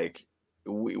about, like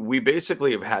we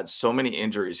basically have had so many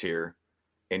injuries here.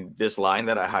 In this line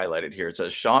that I highlighted here, it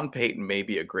says Sean Payton may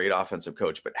be a great offensive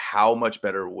coach, but how much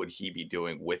better would he be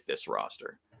doing with this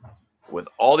roster? With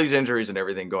all these injuries and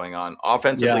everything going on,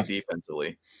 offensively,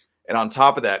 defensively. And on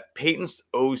top of that, Payton's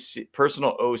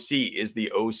personal OC is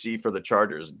the OC for the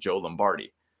Chargers, Joe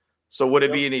Lombardi. So would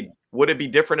it be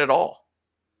different at all?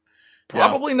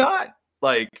 Probably not.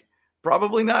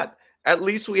 Probably not. At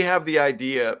least we have the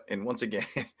idea. And once again,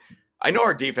 I know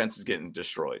our defense is getting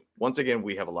destroyed. Once again,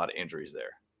 we have a lot of injuries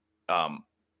there.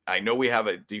 I know we have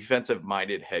a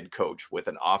defensive-minded head coach with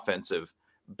an offensive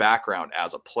background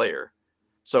as a player.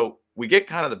 So we get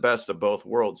kind of the best of both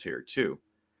worlds here too.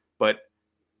 But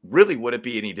really, would it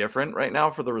be any different right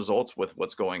now for the results with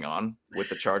what's going on with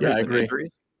the Chargers and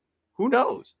injuries? Who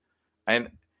knows? And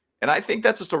I think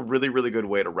that's just a really, really good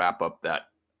way to wrap up that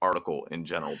article in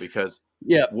general, because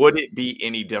would it be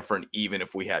any different even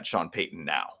if we had Sean Payton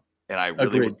now? And I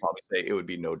really would probably say it would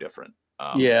be no different.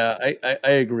 I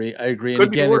agree. And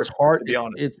again, it's hard.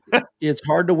 It's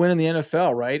hard to win in the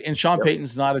NFL, right? And Sean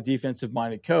Payton's not a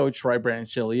defensive-minded coach, right? Brandon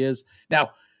Staley is.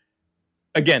 Now,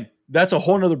 again, that's a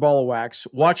whole nother ball of wax.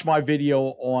 Watch my video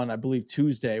on, I believe,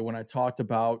 Tuesday when I talked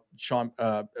about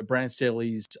Brandon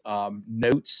Staley's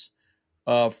notes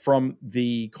from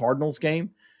the Cardinals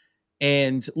game.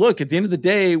 And look, at the end of the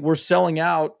day, we're selling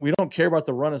out. We don't care about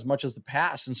the run as much as the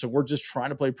pass. And so we're just trying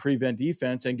to play prevent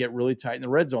defense and get really tight in the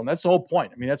red zone. That's the whole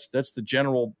point. I mean, that's the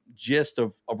general gist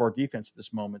of our defense at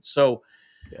this moment. So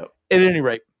at any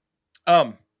rate,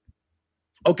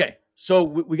 okay. So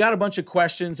we got a bunch of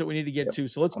questions that we need to get to.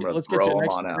 So let's get to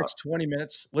the next 20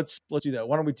 minutes. Let's do that.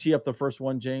 Why don't we tee up the first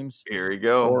one, James? Here we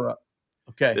go.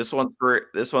 Okay. This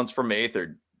one's from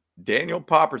Aether. Daniel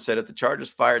Popper said if the Chargers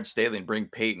fired Staley and bring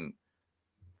Payton,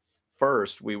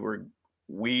 first,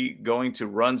 we going to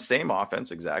run same offense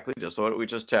exactly, just what we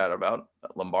just chatted about.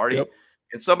 Lombardi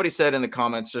And somebody said in the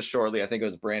comments just shortly, I think it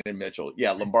was Brandon Mitchell.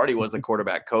 Yeah, Lombardi was the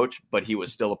quarterback coach, but he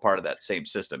was still a part of that same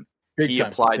system. He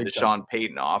applied the Sean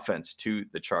Payton offense to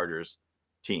the Chargers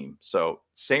team. So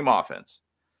same offense.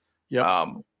 Yeah.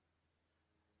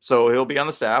 So he'll be on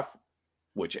the staff,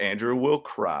 which Andrew will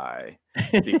cry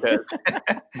because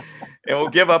it will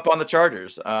give up on the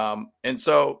Chargers. And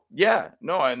so,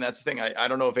 and that's the thing. I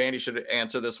don't know if Andy should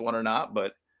answer this one or not,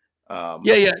 but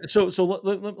yeah. So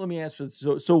let me answer this.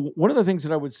 So one of the things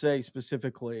that I would say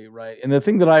specifically, right, and the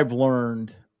thing that I've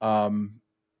learned,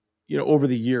 over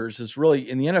the years is really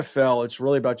in the NFL, it's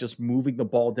really about just moving the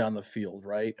ball down the field,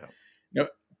 right? Yeah.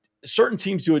 Certain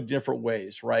teams do it different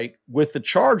ways, right? With the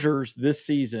Chargers this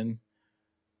season,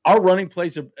 our running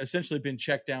plays have essentially been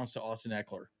check downs to Austin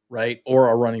Eckler, right? Or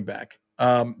our running back.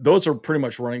 Those are pretty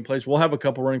much running plays. We'll have a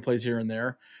couple running plays here and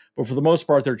there, but for the most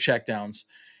part, they're check downs.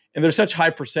 And they're such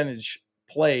high percentage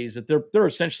plays that they're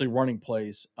essentially running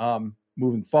plays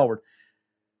moving forward.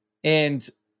 And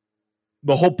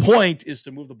the whole point is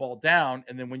to move the ball down.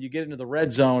 And then when you get into the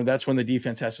red zone, that's when the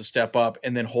defense has to step up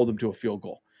and then hold them to a field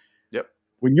goal. Yep.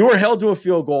 When you are held to a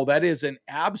field goal, that is an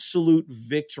absolute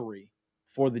victory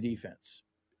for the defense.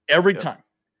 Every time.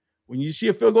 When you see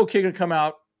a field goal kicker come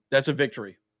out, that's a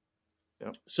victory.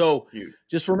 Yep. So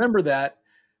just remember that.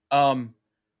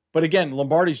 But again,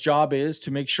 Lombardi's job is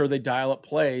to make sure they dial up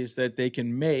plays that they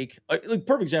can make. Like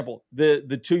perfect example, the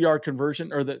 2-yard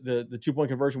conversion or the 2-point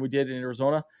conversion we did in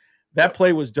Arizona, that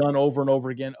play was done over and over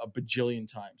again a bajillion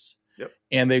times. Yep.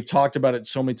 And they've talked about it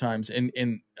so many times.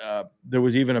 And there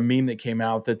was even a meme that came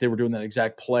out that they were doing that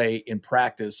exact play in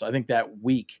practice, I think that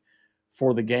week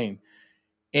for the game.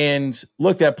 And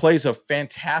look, that play is a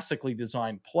fantastically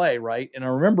designed play, right? And I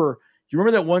remember – you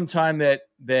remember that one time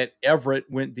that Everett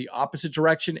went the opposite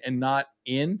direction and not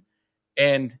in,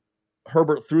 and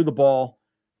Herbert threw the ball,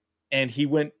 and he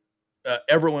went.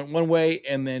 Everett went one way,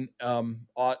 and then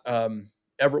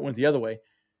Everett went the other way.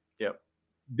 Yep.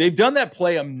 They've done that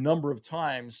play a number of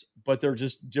times, but they're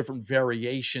just different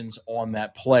variations on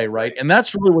that play, right? And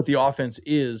that's really what the offense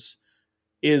is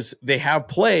they have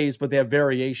plays, but they have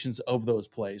variations of those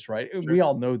plays, right? Sure. We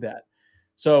all know that.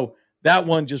 So that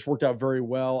one just worked out very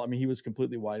well. I mean, he was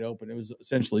completely wide open. It was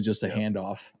essentially just a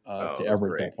handoff to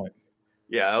Everett at that point.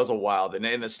 Yeah, that was a wild.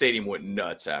 And the stadium went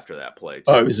nuts after that play, too.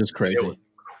 Oh, it was just crazy. It was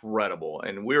incredible.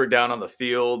 And we were down on the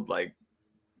field, like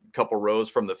a couple rows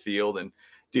from the field. And,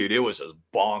 dude, it was just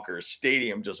bonkers.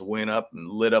 Stadium just went up and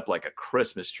lit up like a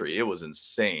Christmas tree. It was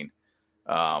insane.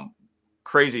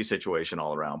 Crazy situation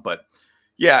all around. But,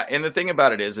 yeah, and the thing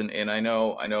about it is, and I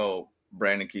know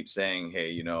Brandon keeps saying,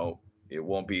 hey, it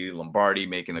won't be Lombardi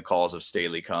making the calls if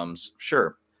Staley comes.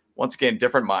 Sure. Once again,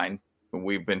 different mind.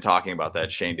 We've been talking about that.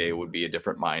 Shane Day would be a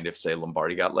different mind if, say,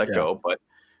 Lombardi got let go. But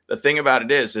the thing about it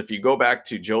is, if you go back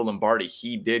to Joe Lombardi,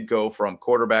 he did go from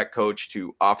quarterback coach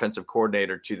to offensive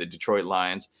coordinator to the Detroit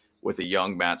Lions with a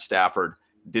young Matt Stafford.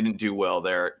 Didn't do well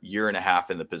there. Year and a half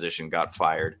in the position, got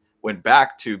fired. Went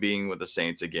back to being with the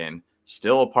Saints again.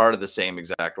 Still a part of the same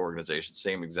exact organization,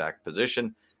 same exact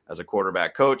position. As a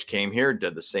quarterback coach, came here,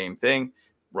 did the same thing,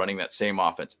 running that same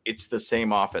offense. It's the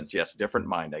same offense. Yes, different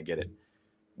mind. I get it.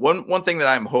 One thing that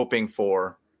I'm hoping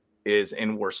for is,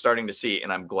 and we're starting to see,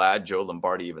 and I'm glad Joe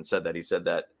Lombardi even said that. He said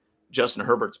that Justin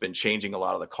Herbert's been changing a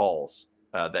lot of the calls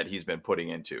that he's been putting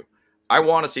into. I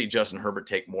want to see Justin Herbert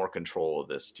take more control of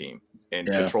this team and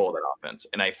control of that offense.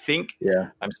 And I think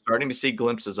I'm starting to see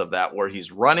glimpses of that where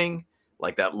he's running.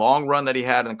 Like that long run that he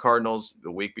had in the Cardinals the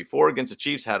week before against the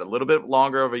Chiefs, had a little bit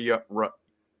longer of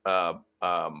a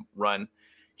run.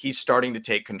 He's starting to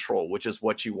take control, which is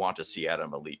what you want to see out of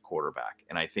an elite quarterback.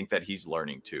 And I think that he's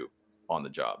learning too on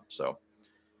the job. So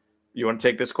you want to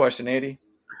take this question, Andy?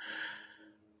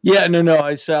 Yeah, no.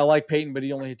 I like Payton, but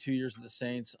he only had 2 years of the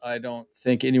Saints. I don't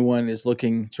think anyone is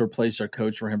looking to replace our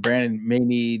coach for him. Brandon may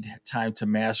need time to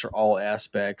master all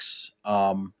aspects.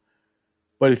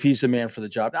 But if he's the man for the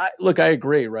job, I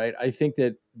agree, right? I think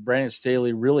that Brandon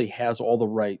Staley really has all the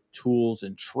right tools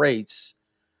and traits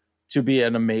to be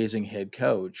an amazing head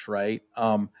coach, right?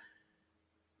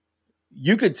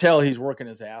 You could tell he's working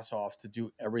his ass off to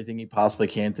do everything he possibly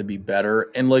can to be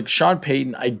better. And like Sean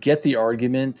Payton, I get the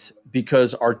argument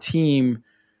because our team,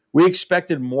 we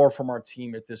expected more from our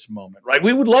team at this moment, right?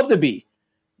 We would love to be,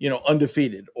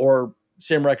 undefeated or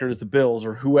same record as the Bills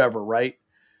or whoever, right?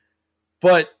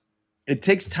 But it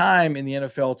takes time in the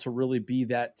NFL to really be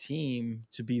that team,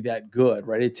 to be that good,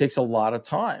 right? It takes a lot of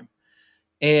time.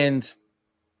 And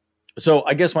so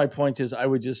I guess my point is I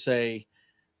would just say,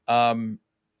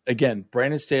 again,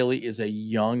 Brandon Staley is a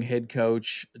young head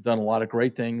coach, done a lot of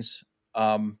great things.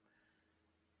 Again,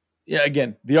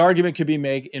 the argument could be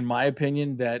made, in my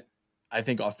opinion, that I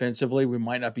think offensively, we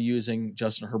might not be using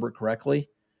Justin Herbert correctly.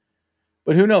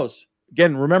 But who knows?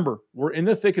 Again, remember, we're in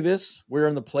the thick of this. We're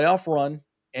in the playoff run,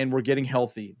 and we're getting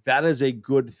healthy. That is a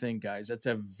good thing, guys. That's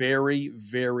a very,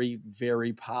 very,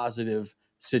 very positive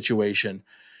situation.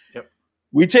 Yep.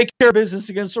 We take care of business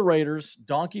against the Raiders,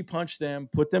 donkey punch them,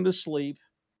 put them to sleep.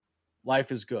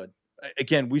 Life is good.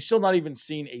 Again, we still not even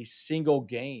seen a single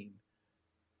game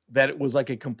that it was like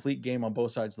a complete game on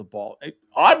both sides of the ball.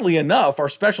 Oddly enough, our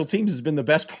special teams has been the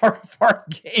best part of our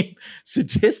game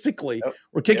statistically. Yep.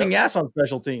 We're kicking ass on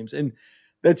special teams, and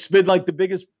that's been like the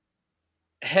biggest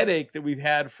headache that we've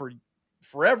had for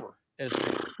forever as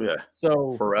fans. Yeah.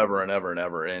 So forever and ever and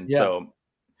ever. And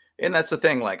and that's the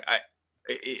thing. Like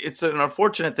it's an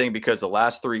unfortunate thing because the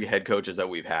last 3 head coaches that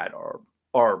we've had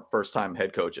are first-time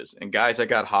head coaches and guys that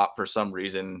got hot for some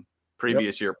reason,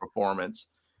 previous year performance.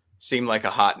 Seemed like a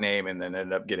hot name and then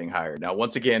ended up getting hired. Now,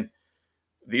 once again,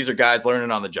 these are guys learning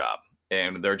on the job,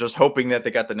 and they're just hoping that they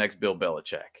got the next Bill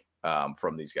Belichick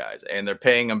from these guys, and they're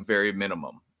paying them very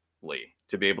minimally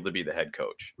to be able to be the head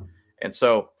coach. And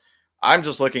so I'm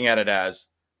just looking at it as,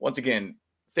 once again,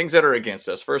 things that are against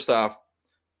us. First off,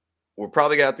 we're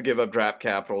probably going to have to give up draft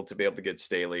capital to be able to get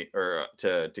Staley or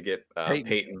to get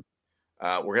Payton.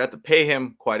 We're going to have to pay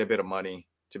him quite a bit of money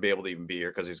to be able to even be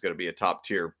here because he's going to be a top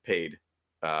tier paid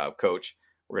coach.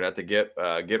 We're gonna have to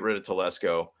get rid of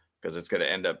Telesco because it's going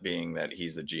to end up being that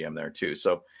he's the GM there too.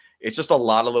 So it's just a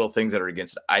lot of little things that are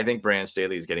against it. I think Brandon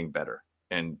Staley is getting better,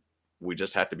 and we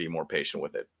just have to be more patient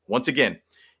with it. Once again,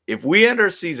 if we end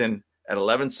our season at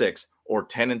 11-6 or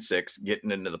 10-6, getting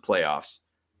into the playoffs,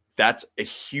 that's a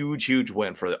huge, huge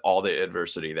win for all the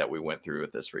adversity that we went through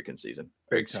with this freaking season.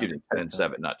 Excuse me,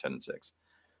 10-7, not 10-6.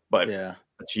 But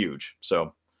it's huge.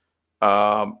 So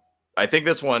I think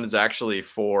this one is actually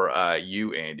for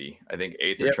you, Andy. I think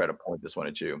Aether tried to point this one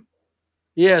at you.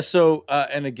 Yeah. So,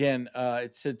 and again,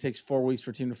 it said it takes 4 weeks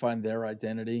for a team to find their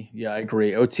identity. Yeah, I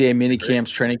agree. OTA, mini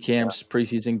camps, training camps,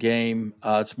 preseason game.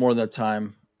 It's more than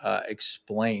time.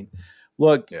 Explain.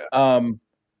 Look, and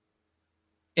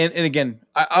again,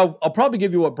 I'll probably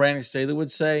give you what Brandon Staley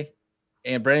would say.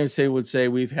 And Brandon Staley would say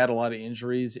we've had a lot of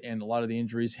injuries, and a lot of the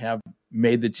injuries have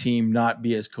made the team not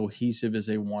be as cohesive as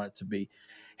they want it to be.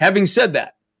 Having said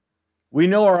that, we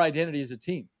know our identity as a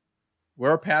team.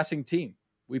 We're a passing team.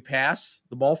 We pass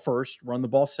the ball first, run the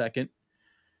ball second.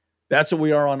 That's what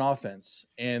we are on offense.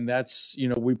 And that's,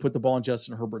 we put the ball in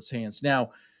Justin Herbert's hands.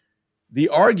 Now, the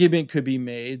argument could be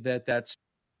made that that's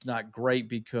not great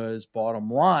because bottom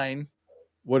line,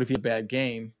 what if he has a bad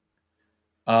game?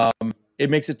 It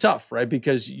makes it tough, right?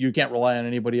 Because you can't rely on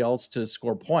anybody else to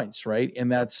score points, right?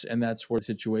 And that's where the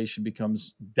situation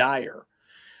becomes dire.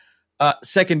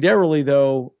 Secondarily,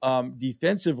 though,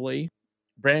 defensively,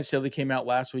 Brandon Staley came out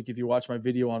last week. If you watch my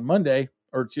video on Monday,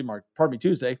 or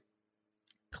Tuesday,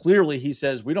 clearly he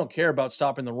says we don't care about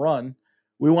stopping the run.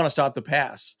 We want to stop the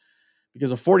pass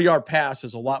because a 40-yard pass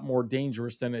is a lot more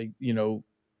dangerous than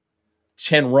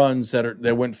 10 runs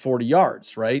that went 40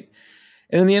 yards, right?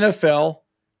 And in the NFL,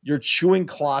 you're chewing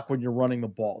clock when you're running the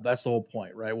ball. That's the whole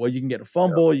point, right? Well, you can get a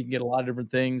fumble, you can get a lot of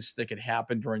different things that could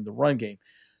happen during the run game.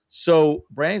 So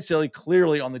Brandon Staley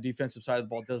clearly on the defensive side of the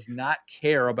ball does not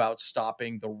care about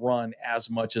stopping the run as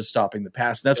much as stopping the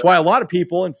pass. And that's why a lot of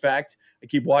people, in fact, I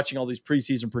keep watching all these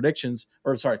preseason predictions,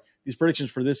 these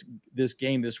predictions for this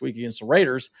game this week against the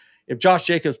Raiders. If Josh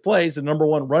Jacobs plays, the number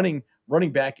one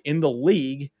running back in the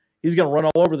league, he's going to run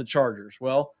all over the Chargers.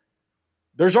 Well,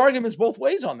 there's arguments both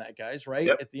ways on that, guys, right?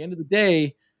 Yep. At the end of the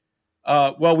day,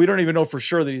 we don't even know for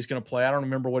sure that he's going to play. I don't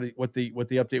remember what the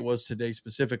update was today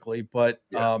specifically, but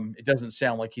it doesn't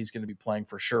sound like he's going to be playing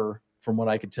for sure from what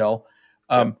I could tell.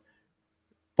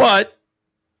 But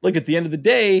look, at the end of the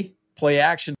day, play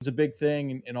action is a big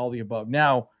thing and all the above.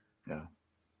 Now,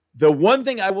 the one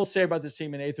thing I will say about this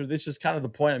team in Aether, this is kind of the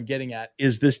point I'm getting at,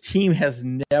 is this team has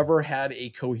never had a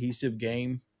cohesive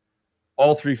game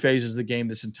all 3 phases of the game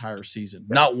this entire season.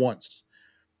 Not once.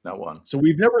 Not one. So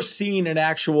we've never seen an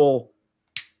actual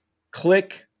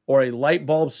click or a light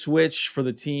bulb switch for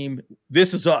the team.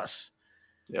 This is us.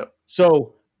 Yep.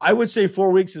 So I would say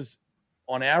 4 weeks is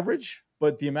on average,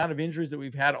 but the amount of injuries that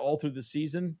we've had all through the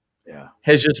season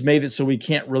has just made it so we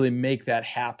can't really make that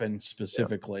happen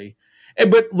specifically.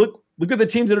 But look at the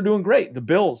teams that are doing great. The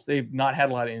Bills, they've not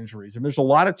had a lot of injuries. And there's a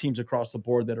lot of teams across the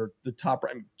board that are the top.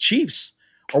 Chiefs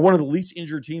are one of the least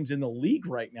injured teams in the league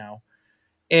right now.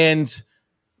 And,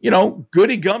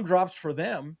 goody gumdrops for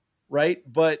them, right?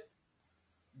 But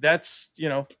that's,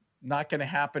 not going to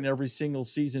happen every single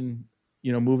season,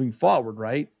 moving forward,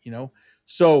 right?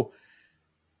 So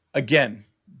again,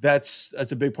 that's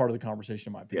a big part of the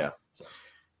conversation in my opinion. Yeah.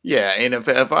 Yeah, and if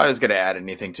I was going to add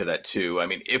anything to that too, I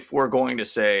mean, if we're going to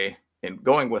say, and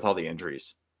going with all the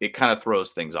injuries, it kind of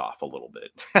throws things off a little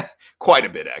bit, quite a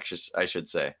bit, actually, I should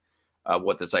say,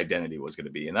 what this identity was going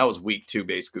to be. And that was week 2.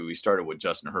 Basically, we started with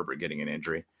Justin Herbert getting an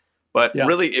injury. But Yeah.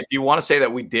 really, if you want to say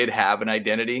that we did have an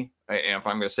identity, and if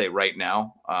I'm going to say right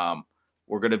now,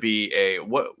 we're going to be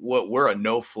we're a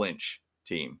no flinch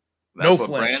team. That's what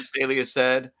Brandon Staley has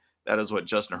said. That is what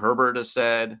Justin Herbert has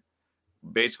said.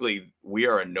 Basically, we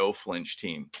are a no flinch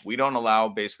team. We don't allow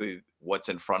basically what's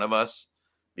in front of us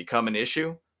become an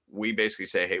issue. We basically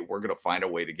say, hey, we're going to find a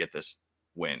way to get this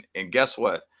win. And guess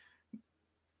what?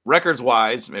 Records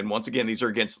wise, and once again, these are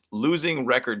against losing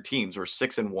record teams. We're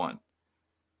 6-1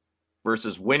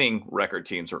 versus winning record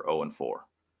teams are 0-4.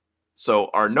 So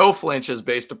our no flinch is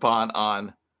based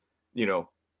upon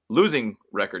losing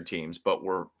record teams, but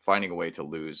we're finding a way to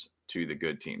lose to the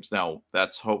good teams. Now,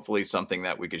 that's hopefully something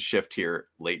that we could shift here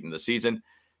late in the season.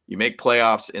 You make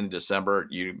playoffs in December.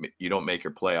 You don't make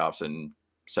your playoffs in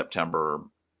September,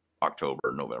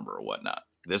 October, November, or whatnot.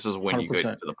 This is when 100%. You get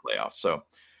to the playoffs. So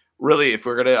really, if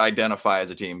we're going to identify as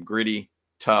a team, gritty,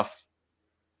 tough,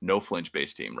 no flinch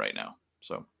based team right now.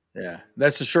 So yeah,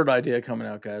 that's the shirt idea coming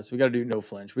out, guys. We got to do no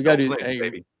flinch. We got to do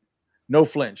baby. No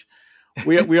flinch.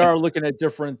 We are looking at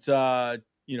different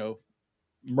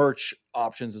merch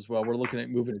options as well. We're looking at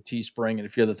moving to Teespring and a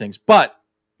few other things, but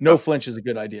no flinch is a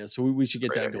good idea. So we should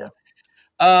get that going.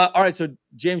 All right. So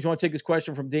James, you want to take this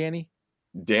question from Danny?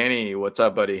 Danny, what's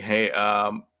up, buddy? Hey,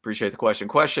 appreciate the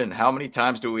question. How many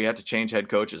times do we have to change head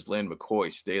coaches? Lynn,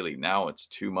 McCoy, Staley. Now it's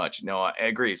too much. No, I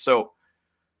agree. So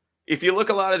if you look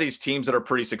at a lot of these teams that are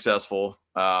pretty successful,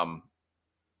 I'll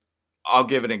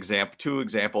give an example, 2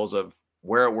 examples of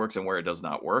where it works and where it does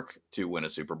not work to win a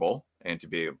Super Bowl and to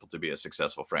be able to be a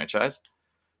successful franchise.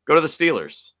 Go to the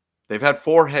Steelers. They've had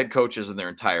 4 head coaches in their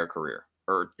entire career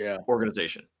or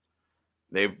organization.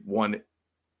 They've won,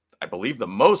 I believe, the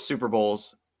most Super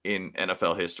Bowls in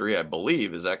NFL history, I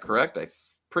believe. Is that correct? I'm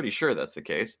pretty sure that's the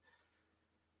case.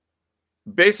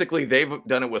 Basically, they've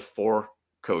done it with 4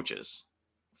 coaches.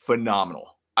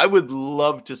 Phenomenal. I would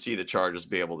love to see the Chargers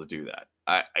be able to do that.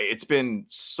 It's been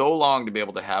so long to be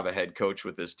able to have a head coach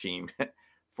with this team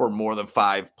for more than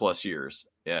 5+ years.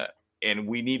 Yeah. And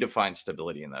we need to find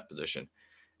stability in that position.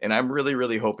 And I'm really,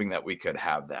 really hoping that we could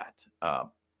have that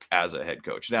as a head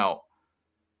coach. Now,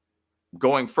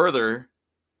 going further,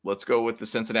 let's go with the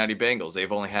Cincinnati Bengals.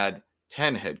 They've only had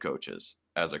 10 head coaches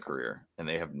as a career, and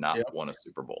they have not won a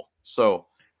Super Bowl. So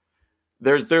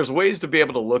there's ways to be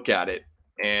able to look at it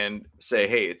and say,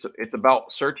 hey, it's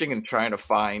about searching and trying to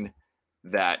find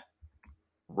that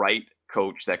right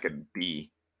coach that could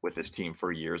be with this team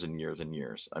for years and years and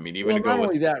years. I mean, even not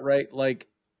only that, right? Like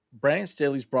Brandon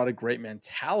Staley's brought a great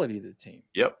mentality to the team.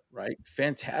 Yep. Right.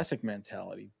 Fantastic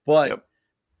mentality. But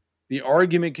the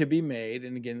argument could be made,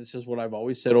 and again, this is what I've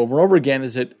always said over and over again,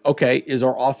 is that, okay, is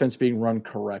our offense being run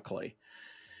correctly?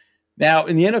 Now,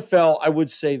 in the NFL, I would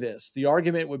say this. The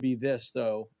argument would be this,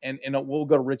 though, and we'll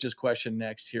go to Rich's question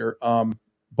next here.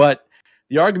 But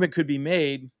the argument could be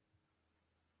made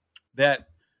that at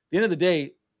the end of the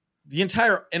day, the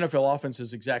entire NFL offense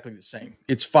is exactly the same.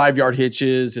 It's 5-yard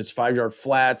hitches, it's 5-yard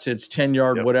flats, it's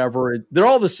 10-yard whatever. They're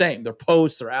all the same. They're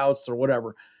posts, they're outs, they're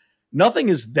whatever. Nothing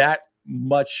is that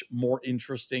much more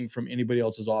interesting from anybody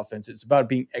else's offense. It's about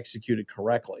being executed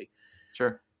correctly.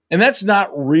 Sure. And that's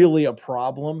not really a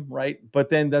problem, right? But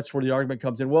then that's where the argument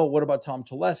comes in. Well, what about Tom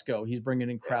Telesco? He's bringing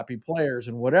in crappy players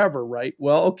and whatever, right?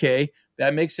 Well, okay,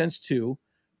 that makes sense too.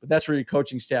 But that's where your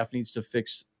coaching staff needs to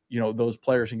fix, those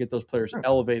players and get those players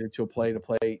elevated to play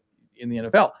in the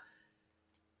NFL.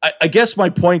 I guess my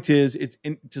point is,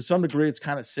 to some degree, it's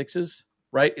kind of sixes,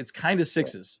 right? It's kind of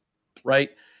sixes, right?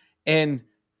 And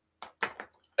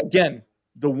again,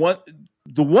 the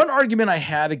one argument I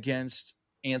had against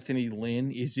Anthony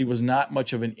Lynn is he was not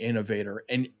much of an innovator.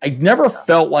 And I never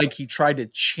felt like he tried to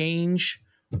change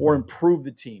or improve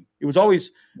the team. It was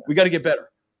always, we got to get better.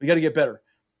 We got to get better.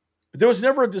 But there was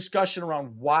never a discussion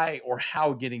around why or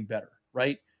how getting better,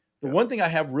 right? The one thing I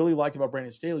have really liked about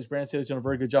Brandon Staley's done a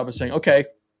very good job of saying, okay,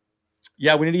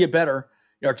 yeah, we need to get better.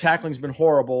 Our tackling's been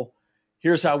horrible.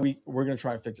 Here's how we're going to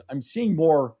try and fix it. I'm seeing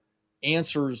more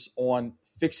answers on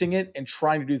fixing it and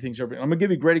trying to do things different. I'm going to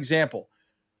give you a great example.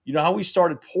 You know how we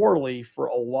started poorly for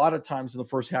a lot of times in the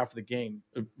first half of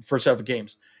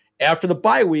games. After the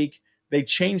bye week, they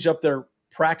changed up their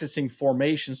practicing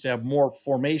formations to have more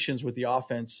formations with the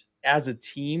offense as a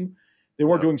team. They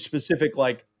weren't doing specific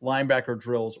like linebacker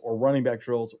drills or running back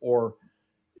drills or,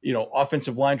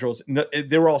 offensive line drills.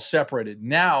 They were all separated.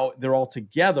 Now they're all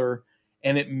together,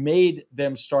 and it made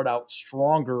them start out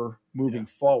stronger moving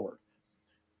forward.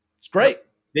 It's great.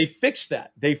 they fixed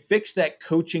that. They fixed that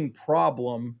coaching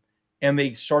problem, and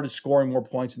they started scoring more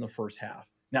points in the first half.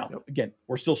 Now, again,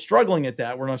 we're still struggling at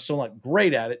that. We're still not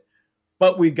great at it,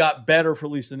 but we got better for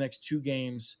at least the next 2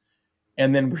 games.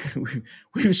 And then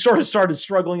we sort of started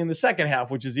struggling in the second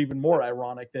half, which is even more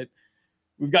ironic that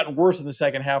we've gotten worse in the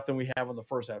second half than we have in the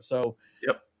first half. So,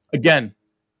 again,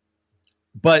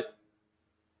 but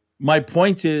my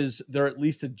point is they're at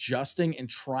least adjusting and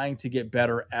trying to get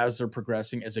better as they're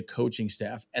progressing as a coaching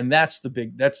staff. And that's the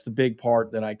big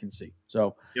part that I can see.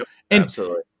 So,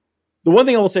 absolutely. The one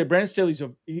thing I will say, Brandon Staley's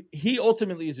he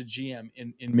ultimately is a GM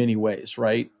in many ways,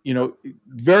 right?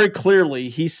 Very clearly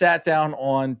he sat down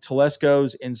on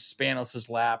Telesco's and Spanos'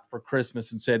 lap for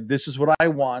Christmas and said, "This is what I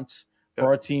want for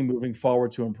our team moving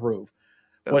forward to improve."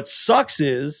 What sucks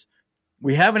is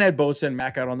we haven't had Bosa and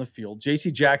Mack out on the field.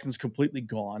 J.C. Jackson's completely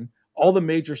gone. All the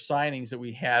major signings that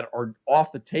we had are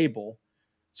off the table.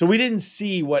 So we didn't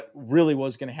see what really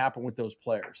was going to happen with those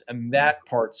players. And that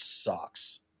part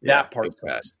sucks. That part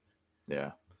sucks.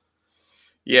 Yeah,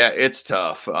 it's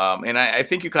tough. And I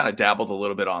think you kind of dabbled a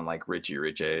little bit on like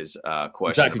Richie's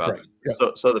question about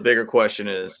so the bigger question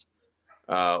is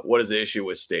what is the issue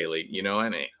with Staley?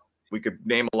 And we could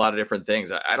name a lot of different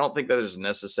things. I don't think that there's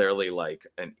necessarily like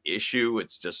an issue.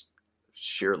 It's just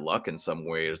sheer luck in some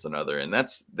ways or another. And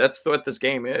that's what this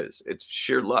game is. It's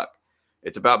sheer luck.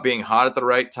 It's about being hot at the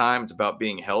right time. It's about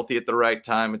being healthy at the right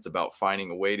time. It's about finding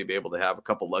a way to be able to have a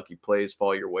couple lucky plays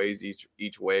fall your ways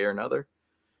each way or another.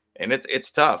 And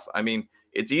it's tough. I mean,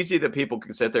 it's easy that people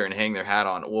can sit there and hang their hat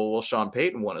on, well, Sean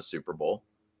Payton won a Super Bowl.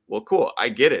 Well, cool. I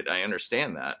get it. I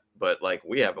understand that. But like,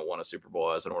 we haven't won a Super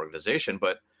Bowl as an organization.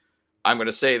 But I'm going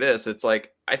to say this. It's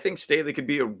like, I think Staley could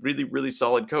be a really, really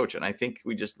solid coach. And I think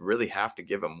we just really have to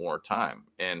give him more time.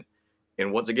 And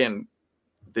once again,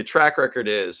 the track record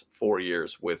is 4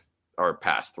 years with our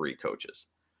past 3 coaches.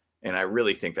 And I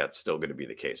really think that's still going to be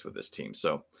the case with this team.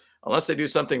 So unless they do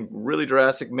something really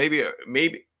drastic, maybe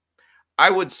I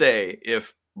would say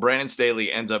if Brandon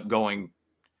Staley ends up going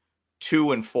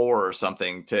 2-4 or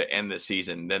something to end the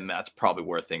season, then that's probably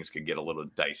where things could get a little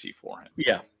dicey for him.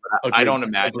 Yeah. I don't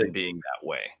imagine it being that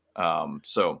way.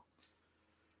 So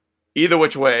either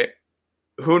which way,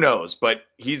 who knows? But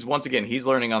he's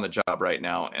learning on the job right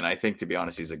now. And I think, to be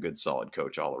honest, he's a good, solid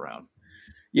coach all around.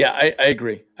 Yeah, I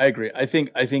agree. I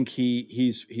think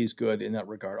he's good in that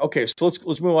regard. Okay, so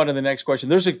let's move on to the next question.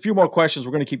 There's a few more questions.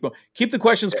 We're going to keep going. Keep the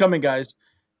questions coming, guys.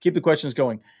 Keep the questions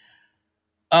going.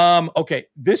 Okay,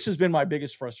 this has been my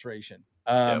biggest frustration.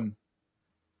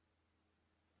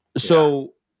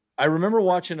 So I remember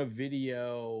watching a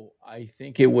video. I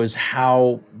think it was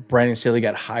how Brandon Staley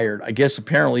got hired. I guess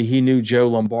apparently he knew Joe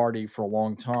Lombardi for a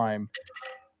long time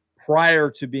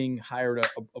prior to being hired,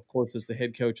 of course, as the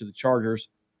head coach of the Chargers.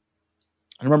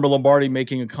 I remember Lombardi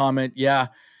making a comment. Yeah,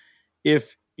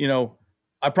 if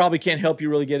I probably can't help you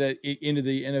really get into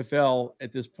the NFL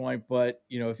at this point, but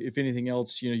if anything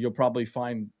else, you'll probably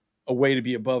find a way to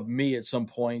be above me at some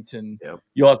point, and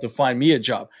you'll have to find me a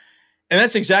job. And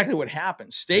that's exactly what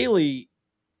happened. Staley's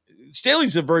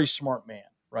a very smart man,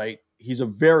 right? He's a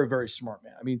very, very smart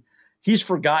man. I mean, he's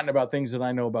forgotten about things that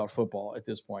I know about football at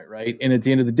this point, right? And at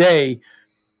the end of the day,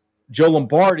 Joe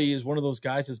Lombardi is one of those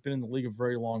guys that's been in the league a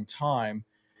very long time.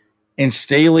 And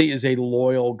Staley is a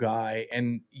loyal guy,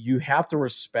 and you have to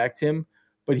respect him,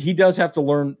 but he does have to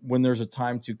learn when there's a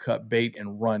time to cut bait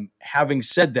and run. Having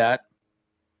said that,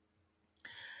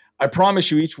 I promise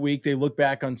you each week they look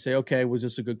back and say, okay, was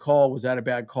this a good call? Was that a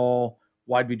bad call?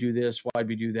 Why'd we do this? Why'd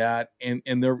we do that? And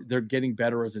they're getting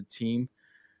better as a team.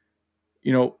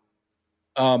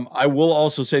 I will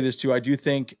also say this too. I do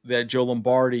think that Joe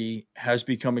Lombardi has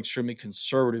become extremely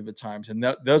conservative at times, and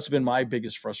those have been my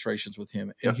biggest frustrations with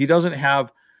him. And he doesn't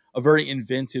have a very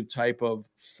inventive type of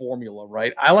formula,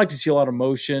 right? I like to see a lot of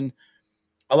motion.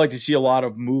 I like to see a lot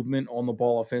of movement on the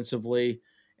ball offensively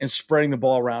and spreading the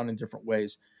ball around in different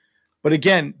ways. But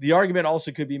again, the argument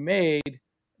also could be made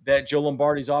that Joe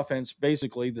Lombardi's offense,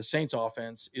 basically the Saints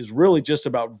offense, is really just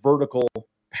about vertical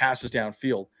passes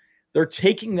downfield. They're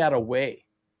taking that away,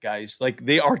 guys. Like,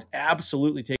 they are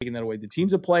absolutely taking that away. The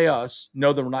teams that play us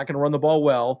know that we're not going to run the ball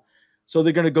well, so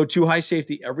they're going to go too high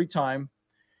safety every time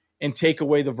and take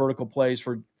away the vertical plays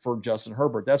for Justin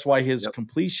Herbert. That's why his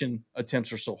completion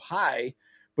attempts are so high,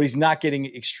 but he's not getting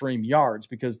extreme yards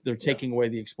because they're taking away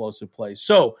the explosive plays.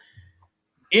 So,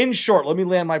 in short, let me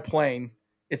land my plane.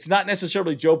 It's not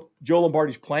necessarily Joe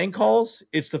Lombardi's playing calls.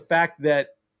 It's the fact that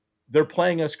they're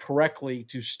playing us correctly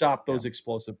to stop those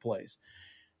explosive plays.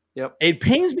 It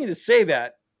pains me to say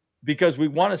that because we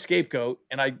want a scapegoat.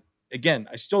 And I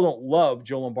still don't love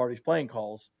Joe Lombardi's playing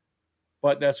calls,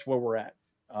 but that's where we're at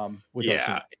with our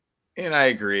team. And I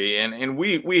agree. And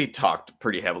we talked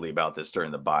pretty heavily about this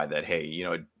during the bye that, hey,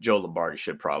 Joe Lombardi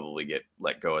should probably get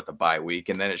let go at the bye week,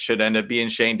 and then it should end up being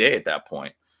Shane Day at that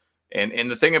point.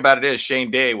 And the thing about it is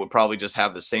Shane Day would probably just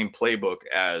have the same playbook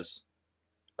as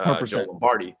 100%. Joe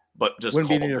Lombardi, but just Wouldn't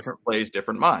be call any different plays,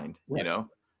 different mind, right.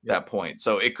 That point.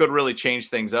 So it could really change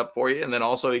things up for you. And then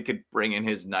also he could bring in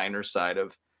his Niners side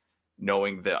of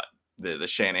knowing that the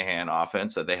Shanahan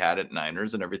offense that they had at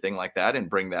Niners and everything like that, and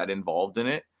bring that involved in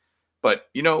it. But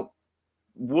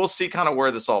we'll see kind of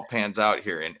where this all pans out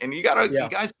here. And you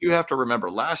guys do have to remember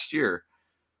last year,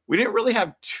 we didn't really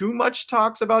have too much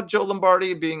talks about Joe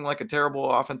Lombardi being like a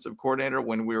terrible offensive coordinator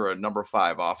when we were a number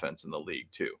 5 offense in the league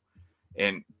too.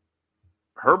 And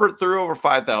Herbert threw over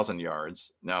 5,000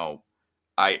 yards. Now,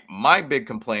 my big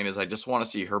complaint is I just want to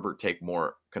see Herbert take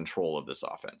more control of this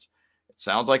offense. It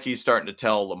sounds like he's starting to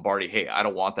tell Lombardi, hey, I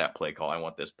don't want that play call. I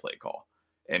want this play call.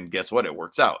 And guess what? It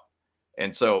works out.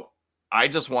 And so I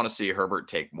just want to see Herbert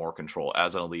take more control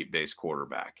as an elite-based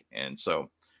quarterback. And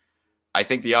so I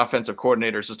think the offensive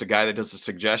coordinator is just a guy that does a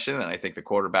suggestion, and I think the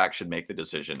quarterback should make the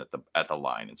decision at the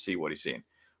line and see what he's seeing.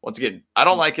 Once again, I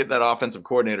don't like it that offensive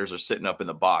coordinators are sitting up in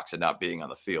the box and not being on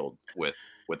the field with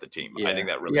the team. I think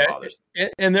that really bothers me.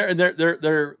 And they're doing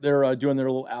their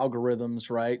little algorithms,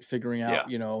 right? Figuring out,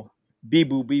 beep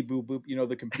boop, beep boop, boop,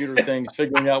 the computer things,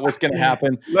 figuring out what's going to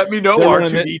happen. Let me know,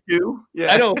 R2D2.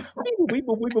 Yeah, I know. Beep boop, beep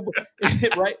boop, beep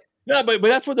boop. Right? No, but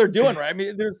that's what they're doing, right? I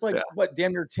mean, there's like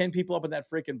damn near 10 people up in that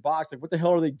freaking box. Like, what the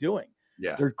hell are they doing?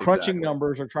 Yeah, they're crunching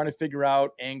numbers, or trying to figure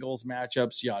out angles,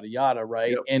 matchups, yada yada,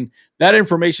 right? Yep. And that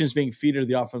information is being fed to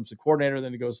the offensive coordinator.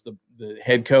 Then it goes to the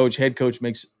head coach. Head coach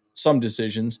makes some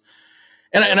decisions,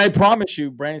 and I promise you,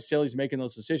 Brandon Staley's making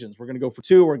those decisions. We're going to go for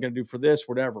 2. We're going to do for this,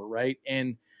 whatever, right?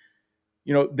 And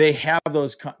they have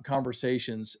those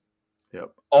conversations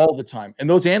all the time, and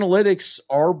those analytics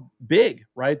are big,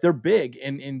 right? They're big,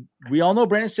 and we all know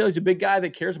Brandon Staley's a big guy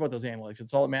that cares about those analytics.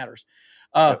 It's all that matters.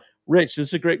 Rich, this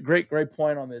is a great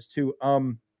point on this too.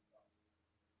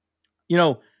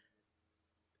 The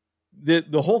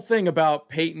whole thing about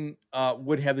Payton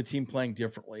would have the team playing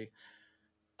differently.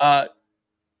 I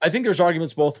think there's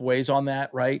arguments both ways on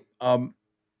that, right?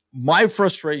 My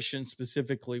frustration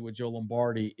specifically with Joe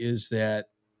Lombardi is that,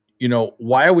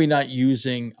 why are we not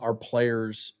using our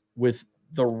players with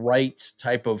the right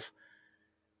type of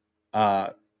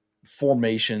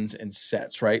formations and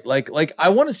sets, right? Like I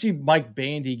want to see Mike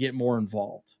Bandy get more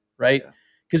involved, right?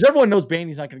 Because everyone knows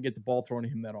Bandy's not going to get the ball thrown to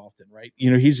him that often, right?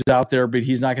 He's out there, but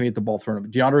he's not going to get the ball thrown to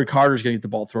him. DeAndre Carter's going to get the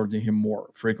ball thrown to him more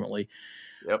frequently.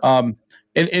 Yep.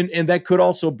 And that could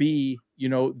also be,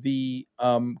 the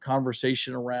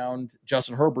conversation around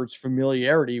Justin Herbert's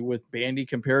familiarity with Bandy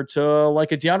compared to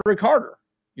like a DeAndre Carter,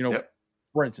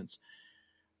 for instance.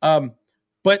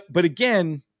 But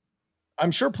again, I'm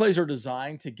sure plays are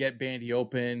designed to get Bandy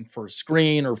open for a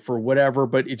screen or for whatever,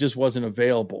 but it just wasn't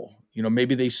available.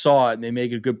 Maybe they saw it and they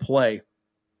make a good play.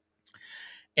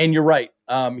 And you're right.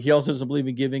 He also doesn't believe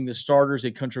in giving the starters a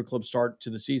country club start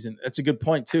to the season. That's a good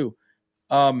point too.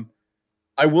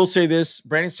 I will say this: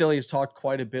 Brandon Staley has talked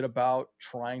quite a bit about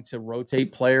trying to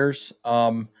rotate players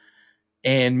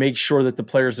and make sure that the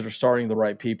players that are starting are the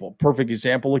right people. Perfect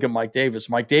example. Look at Mike Davis.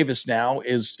 Mike Davis now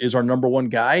is our number 1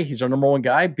 guy. He's our number 1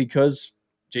 guy because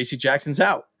J.C. Jackson's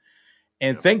out.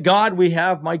 And thank God we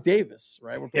have Mike Davis,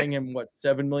 right? We're paying him,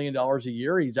 $7 million a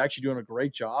year. He's actually doing a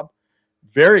great job.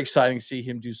 Very exciting to see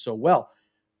him do so well.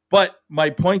 But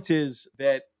my point is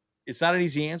that it's not an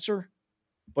easy answer.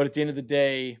 But at the end of the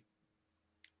day,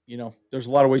 there's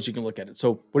a lot of ways you can look at it.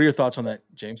 So what are your thoughts on that,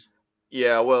 James?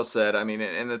 Yeah, well said. I mean,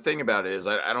 and the thing about it is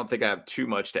I don't think I have too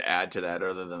much to add to that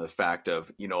other than the fact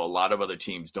of, a lot of other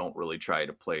teams don't really try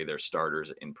to play their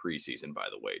starters in preseason, by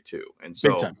the way, too. And so,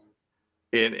 big time.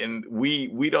 And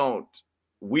we don't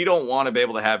want to be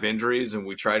able to have injuries, and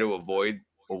we try to avoid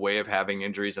a way of having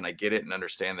injuries. And I get it and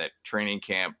understand that training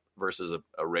camp versus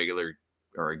a regular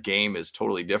or a game is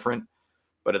totally different.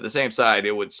 But at the same side,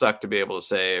 it would suck to be able to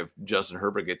say if Justin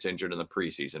Herbert gets injured in the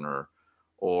preseason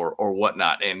or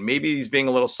whatnot. And maybe he's being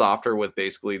a little softer with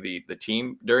basically the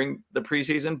team during the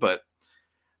preseason. But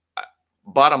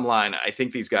bottom line, I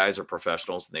think these guys are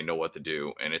professionals and they know what to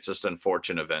do. And it's just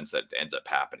unfortunate events that ends up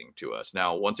happening to us.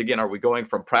 Now, once again, are we going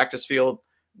from practice field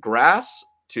grass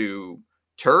to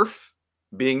turf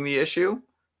being the issue?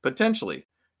 Potentially.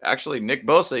 Actually, Nick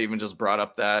Bosa even just brought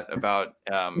up that about,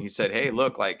 he said, hey,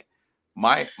 look, like,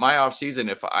 my off season,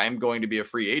 if I'm going to be a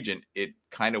free agent, it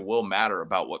kind of will matter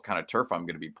about what kind of turf I'm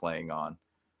going to be playing on,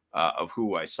 of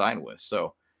who I sign with.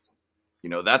 So,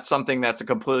 that's something that's a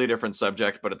completely different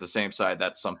subject, but at the same side,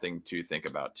 that's something to think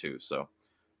about too. So,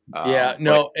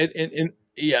 and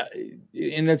Yeah,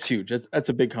 and that's huge. That's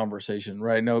a big conversation,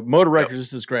 right? No, motor records,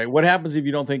 this is great. What happens if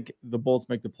you don't think the Bolts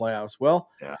make the playoffs? Well,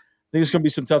 I think there's going to be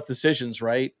some tough decisions,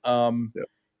 right?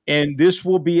 And this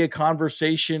will be a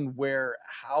conversation where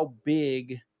how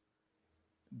big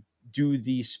do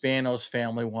the Spanos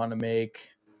family want to make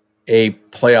a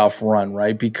playoff run,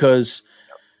 right? Because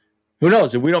who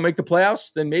knows? If we don't make the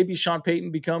playoffs, then maybe Sean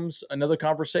Payton becomes another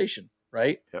conversation,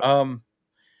 right?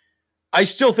 I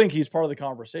still think he's part of the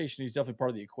conversation. He's definitely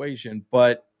part of the equation.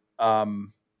 But,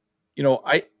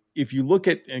 if you look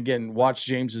at, again, watch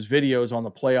James's videos on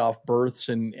the playoff berths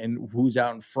and who's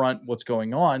out in front, what's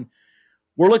going on,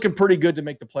 we're looking pretty good to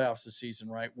make the playoffs this season,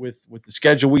 right? With the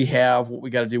schedule we have, what we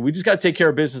got to do. We just got to take care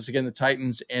of business again, the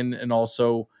Titans and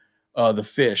also the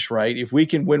Fish, right? If we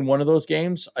can win one of those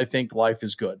games, I think life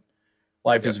is good.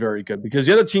 Life is very good because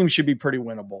the other teams should be pretty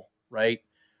winnable, right?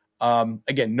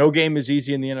 Again, no game is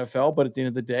easy in the NFL, but at the end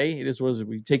of the day, it is what it is.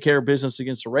 We take care of business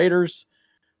against the Raiders.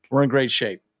 We're in great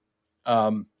shape.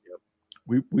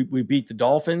 We beat the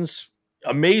Dolphins,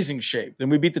 amazing shape. Then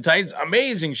we beat the Titans,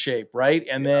 amazing shape, right?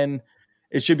 And then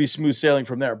it should be smooth sailing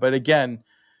from there. But again,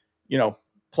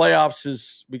 playoffs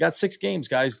is, we got 6 games,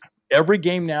 guys. Every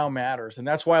game now matters. And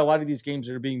that's why a lot of these games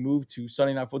that are being moved to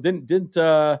Sunday Night Football. Didn't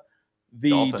the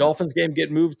Dolphins game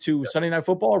get moved to Sunday Night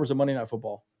Football, or was it Monday Night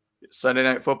Football? Sunday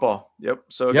Night Football. Yep.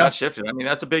 So it got shifted. I mean,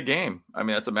 that's a big game. I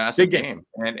mean, that's a massive game.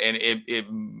 And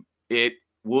it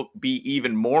will be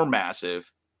even more massive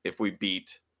if we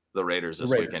beat the Raiders this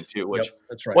weekend too, which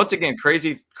that's right. Once again,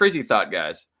 crazy thought,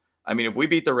 guys. I mean, if we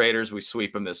beat the Raiders, we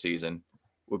sweep them this season.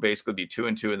 We'll basically be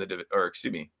 2-2 in the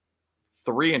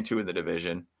 3-2 in the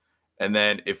division. And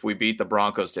then if we beat the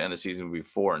Broncos to end the season, we'll be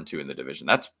 4-2 in the division.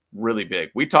 That's really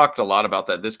big. We talked a lot about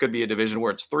that. This could be a division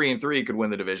where it's 3-3 could win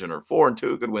the division, or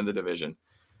 4-2 could win the division.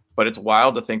 But it's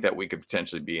wild to think that we could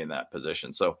potentially be in that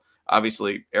position. So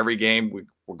obviously, every game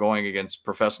we're going against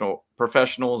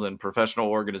professionals and professional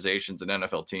organizations and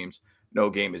NFL teams. No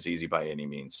game is easy by any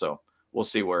means. So we'll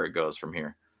see where it goes from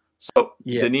here. So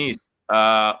Denise,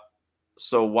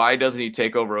 so why doesn't he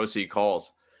take over OC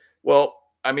calls? Well,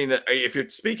 I mean, if you're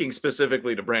speaking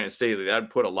specifically to Brandon Staley, that'd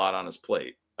put a lot on his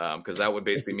plate, because that would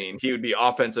basically mean he would be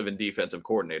offensive and defensive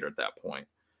coordinator at that point.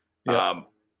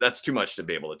 That's too much to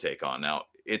be able to take on. Now,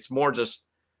 it's more just,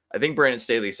 I think Brandon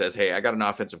Staley says, hey, I got an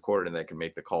offensive coordinator that can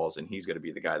make the calls, and he's going to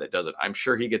be the guy that does it. I'm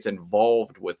sure he gets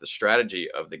involved with the strategy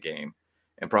of the game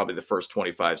and probably the first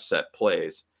 25 set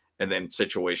plays and then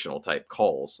situational type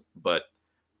calls. But,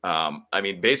 I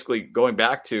mean, basically going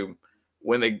back to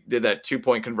when they did that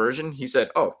 2-point conversion, he said,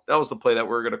 oh, that was the play that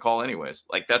we're going to call anyways.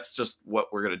 Like, that's just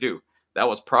what we're going to do. That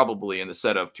was probably in the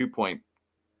set of 2-point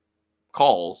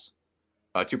calls,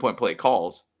 2-point play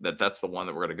calls, that's the one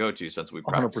that we're going to go to, since we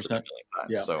practiced 100%.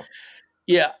 Yeah. So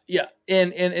yeah.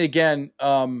 And again,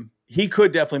 he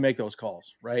could definitely make those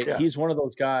calls, right? Yeah. He's one of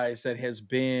those guys that has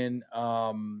been,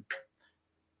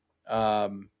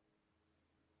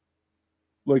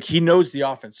 look, he knows the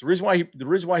offense. The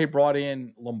reason why he brought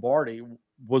in Lombardi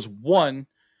was, one,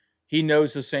 he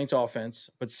knows the Saints offense,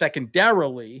 but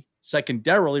secondarily,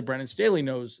 Brandon Staley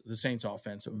knows the Saints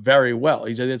offense very well.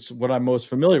 He said, that's what I'm most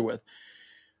familiar with.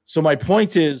 So my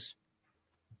point is,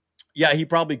 yeah, he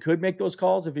probably could make those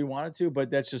calls if he wanted to, but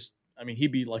that's just, I mean,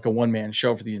 he'd be like a one-man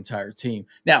show for the entire team.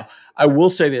 Now, I will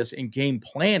say this, in game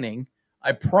planning,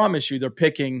 I promise you they're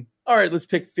picking, all right, let's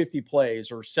pick 50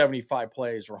 plays or 75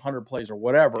 plays or 100 plays or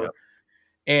whatever. Yep.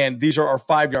 And these are our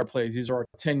 5-yard plays. These are our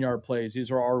 10-yard plays.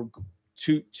 These are our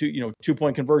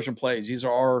 2-point conversion plays. These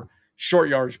are our short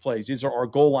yardage plays. These are our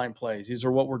goal line plays. These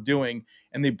are what we're doing.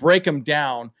 And they break them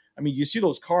down. I mean, you see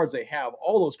those cards they have.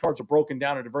 All those cards are broken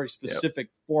down into very specific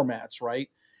formats, right?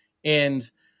 And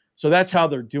so that's how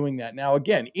they're doing that. Now,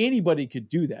 again, anybody could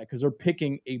do that because they're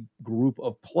picking a group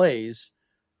of plays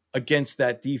against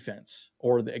that defense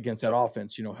or against that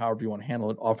offense, however you want to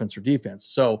handle it, offense or defense.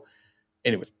 So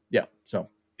anyways, yeah. So.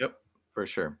 Yep, for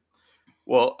sure.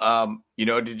 Well,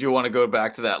 did you want to go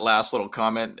back to that last little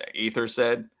comment Ether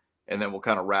said, and then we'll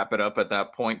kind of wrap it up at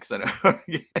that point? Because I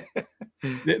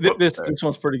know this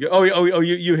one's pretty good. Oh,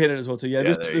 you hit it as well too. Yeah,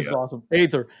 this is awesome.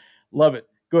 Ether, love it.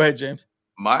 Go ahead, James.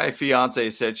 My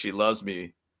fiance said she loves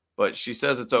me, but she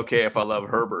says it's okay if I love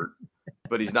Herbert,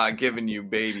 but he's not giving you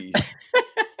babies.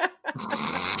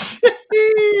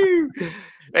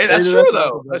 Hey, that's true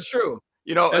though. That's true.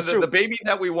 The baby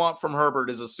that we want from Herbert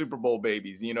is a Super Bowl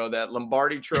baby. That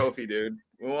Lombardi trophy, dude.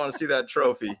 We want to see that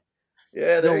trophy.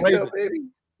 Yeah, there you go, baby.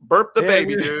 Burp the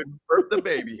baby, dude. Burp the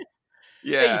baby.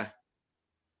 Yeah. Hey,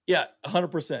 yeah,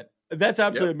 100%. That's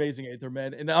absolutely amazing, Aether,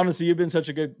 man. And honestly, you've been such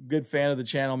a good fan of the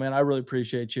channel, man. I really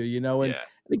appreciate you, And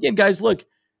again, guys, look,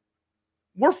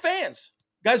 we're fans.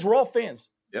 guys, we're all fans.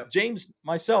 Yep. James,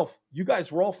 myself, you guys,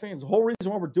 we're all fans. The whole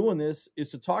reason why we're doing this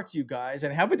is to talk to you guys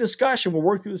and have a discussion. We'll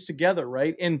work through this together,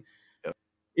 right? And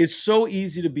it's so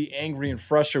easy to be angry and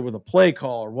frustrated with a play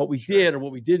call or what we did or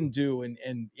what we didn't do. And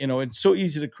it's so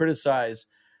easy to criticize.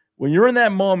 When you're in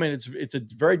that moment, it's a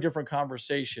very different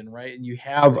conversation, right? And you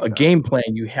have a game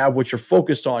plan, you have what you're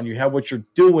focused on, you have what you're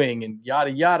doing, and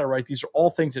yada, yada, right? These are all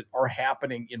things that are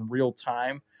happening in real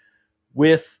time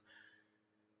with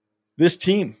this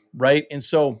team, right? And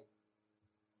so,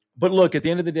 but look, at the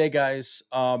end of the day, guys,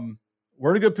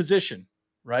 we're in a good position,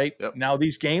 right? Yep. Now,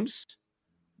 these games,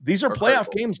 these are playoff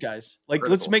games, guys. Like,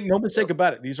 let's make no mistake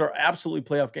about it. These are absolutely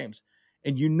playoff games.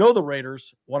 And the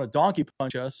Raiders want to donkey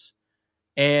punch us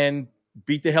and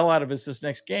beat the hell out of us this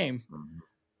next game. Mm-hmm.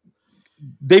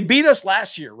 They beat us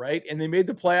last year, right? And they made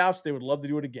the playoffs. They would love to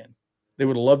do it again.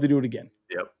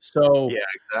 Yep. So yeah,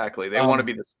 exactly. They want to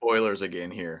be the spoilers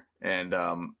again here. And,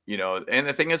 and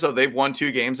the thing is, though, they've won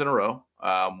 2 games in a row.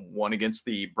 One against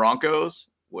the Broncos,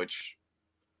 which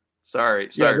sorry,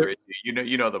 Richie,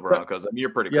 you know the Broncos. I mean, you're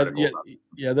pretty critical.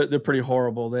 Yeah, they're pretty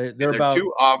horrible. They're about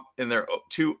 2 off in their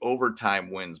 2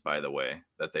 overtime wins, by the way,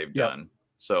 that they've done.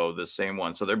 So the same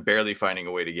one. So they're barely finding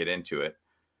a way to get into it.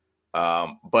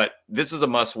 But this is a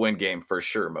must-win game for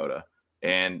sure, Moda.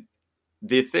 And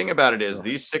the thing about it is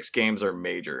these 6 games are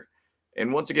major.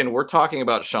 And once again, we're talking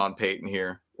about Sean Payton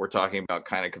here. We're talking about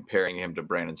kind of comparing him to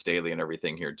Brandon Staley and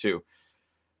everything here too.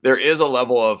 There is a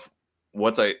level of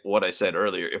what I said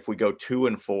earlier. If we go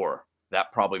 2-4,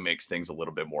 that probably makes things a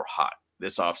little bit more hot.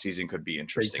 This offseason could be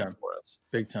interesting for us.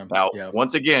 Big time. Now,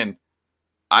 once again,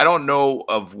 I don't know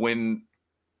of when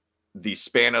the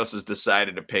Spanos has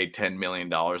decided to pay $10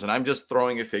 million. And I'm just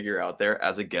throwing a figure out there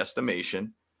as a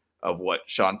guesstimation of what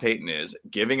Sean Payton is,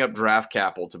 giving up draft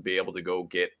capital to be able to go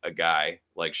get a guy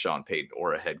like Sean Payton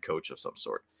or a head coach of some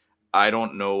sort. I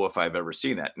don't know if I've ever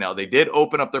seen that. Now, they did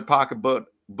open up their pocketbook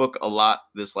a lot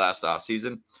this last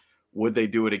offseason. Would they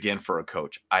do it again for a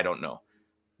coach? I don't know.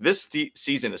 This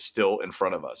season is still in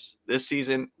front of us. This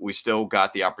season, we still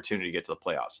got the opportunity to get to the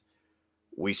playoffs.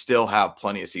 We still have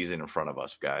plenty of season in front of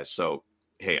us, guys. So,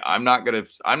 hey, I'm not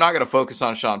gonna focus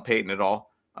on Sean Payton at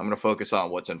all. I'm gonna focus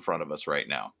on what's in front of us right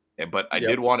now. But I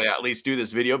did want to at least do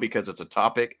this video because it's a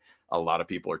topic a lot of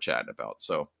people are chatting about.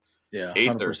 So,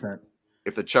 100%.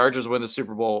 If the Chargers win the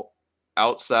Super Bowl,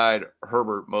 outside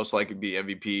Herbert, most likely be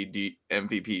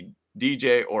MVP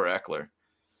DJ or Eckler.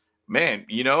 Man,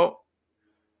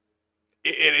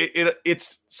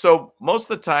 it's so most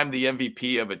of the time the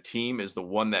MVP of a team is the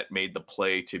one that made the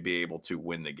play to be able to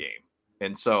win the game.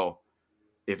 And so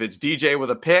if it's DJ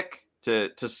with a pick to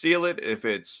seal it, if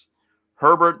it's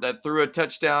Herbert that threw a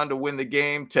touchdown to win the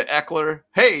game to Eckler,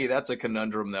 hey, that's a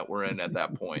conundrum that we're in at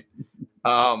that point.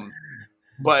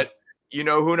 But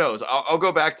who knows? I'll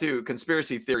go back to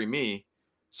conspiracy theory me.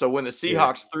 So when the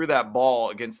Seahawks threw that ball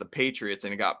against the Patriots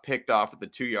and it got picked off at the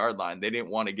 2-yard line, they didn't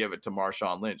want to give it to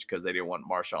Marshawn Lynch because they didn't want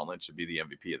Marshawn Lynch to be the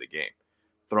MVP of the game.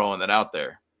 Throwing that out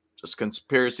there. Just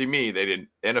conspiracy me.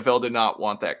 NFL did not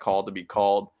want that call to be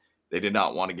called. They did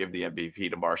not want to give the MVP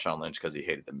to Marshawn Lynch because he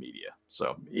hated the media.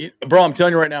 So, bro, I'm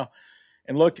telling you right now.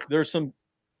 And look, there's some.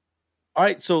 All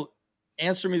right, so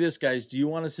answer me this, guys. Do you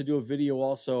want us to do a video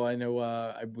also? I know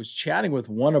I was chatting with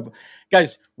one of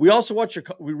guys. We also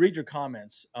we read your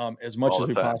comments as much as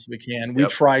we possibly can. We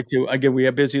try to. Again, we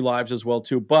have busy lives as well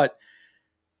too. But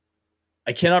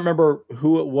I cannot remember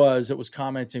who it was that was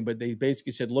commenting, but they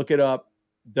basically said, look it up.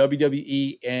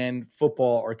 WWE and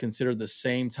football are considered the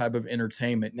same type of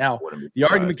entertainment. Now, the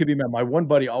argument could be made. My one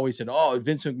buddy always said, "Oh,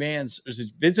 Vince McMahon's is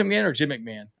it Vince McMahon or Jim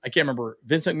McMahon? I can't remember.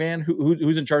 Vince McMahon,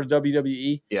 who's in charge of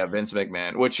WWE? Yeah, Vince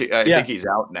McMahon. Which I think he's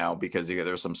out now because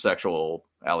there's some sexual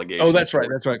allegations. Oh, that's right.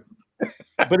 That's right.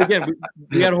 But again,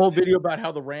 we had a whole video about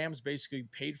how the Rams basically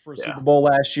paid for a Super Bowl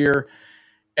last year.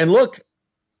 And look,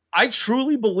 I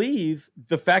truly believe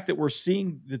the fact that we're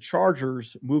seeing the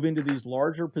Chargers move into these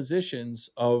larger positions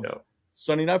of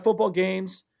Sunday night football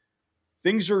games,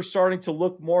 things are starting to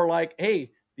look more like,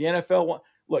 hey, the NFL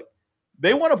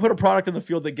they want to put a product in the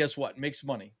field that, guess what, makes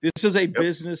money. This is a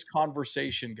business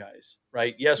conversation, guys,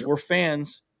 right? Yes, we're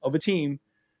fans of a team,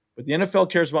 but the NFL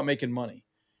cares about making money.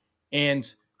 And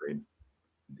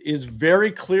is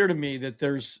very clear to me that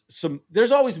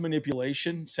there's always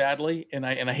manipulation, sadly, and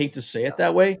I hate to say it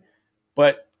that way,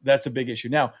 but that's a big issue.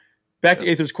 Now, back to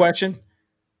Aether's question.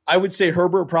 I would say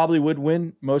Herbert probably would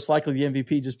win, most likely the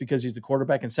MVP, just because he's the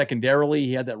quarterback, and secondarily,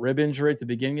 he had that rib injury at the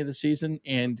beginning of the season,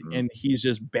 and he's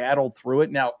just battled through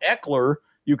it. Now, Eckler,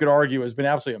 you could argue, has been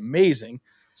absolutely amazing.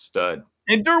 Stud.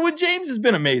 And Derwin James has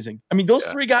been amazing. I mean, those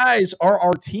 3 guys are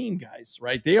our team, guys,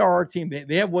 right? They are our team.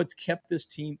 They have what's kept this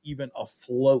team even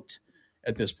afloat.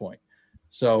 at this point.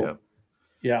 So,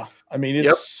 yeah, I mean,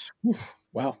 it's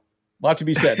wow. A lot to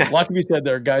be said. A lot to be said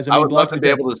there, guys. I would love to be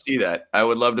able to see that. I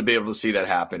would love to be able to see that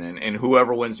happen. And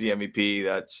whoever wins the MVP,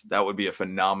 that would be a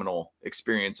phenomenal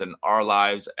experience in our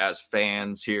lives as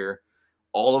fans here.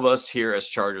 All of us here as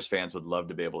Chargers fans would love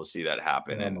to be able to see that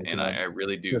happen. And I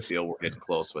really do feel we're getting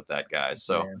close with that, guys.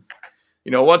 So,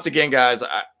 once again, guys,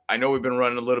 I know we've been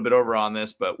running a little bit over on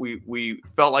this, but we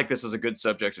felt like this is a good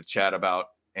subject to chat about.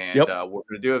 And we're going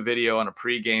to do a video on a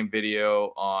pregame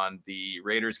video on the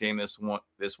Raiders game this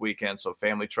weekend. So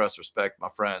family, trust, respect, my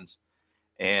friends.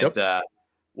 And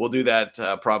we'll do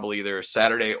that probably either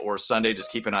Saturday or Sunday.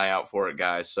 Just keep an eye out for it,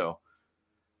 guys. So,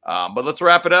 but let's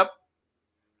wrap it up.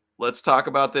 Let's talk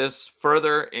about this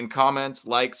further in comments.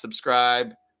 Like,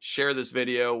 subscribe, share this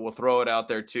video. We'll throw it out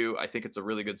there too. I think it's a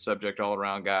really good subject all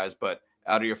around, guys. But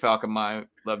out of your Falcon mind,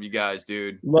 love you guys,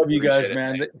 dude. Love you guys,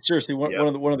 man. Seriously, one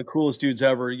of the coolest dudes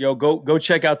ever. Yo, go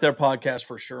check out their podcast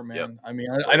for sure, man. I mean,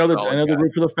 I know they're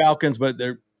root for the Falcons, but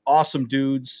they're awesome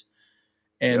dudes,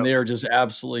 and they are just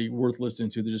absolutely worth listening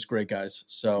to. They're just great guys.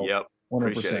 So, 100%,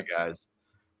 appreciate it, guys.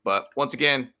 But once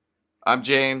again, I'm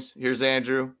James. Here's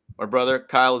Andrew. My brother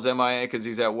Kyle is MIA because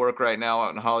he's at work right now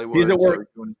out in Hollywood. He's at work. So he's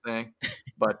doing his thing.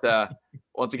 But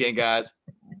once again, guys,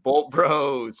 Bolt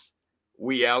Bros.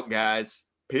 We out, guys.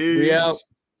 Peace. We out.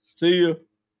 See you.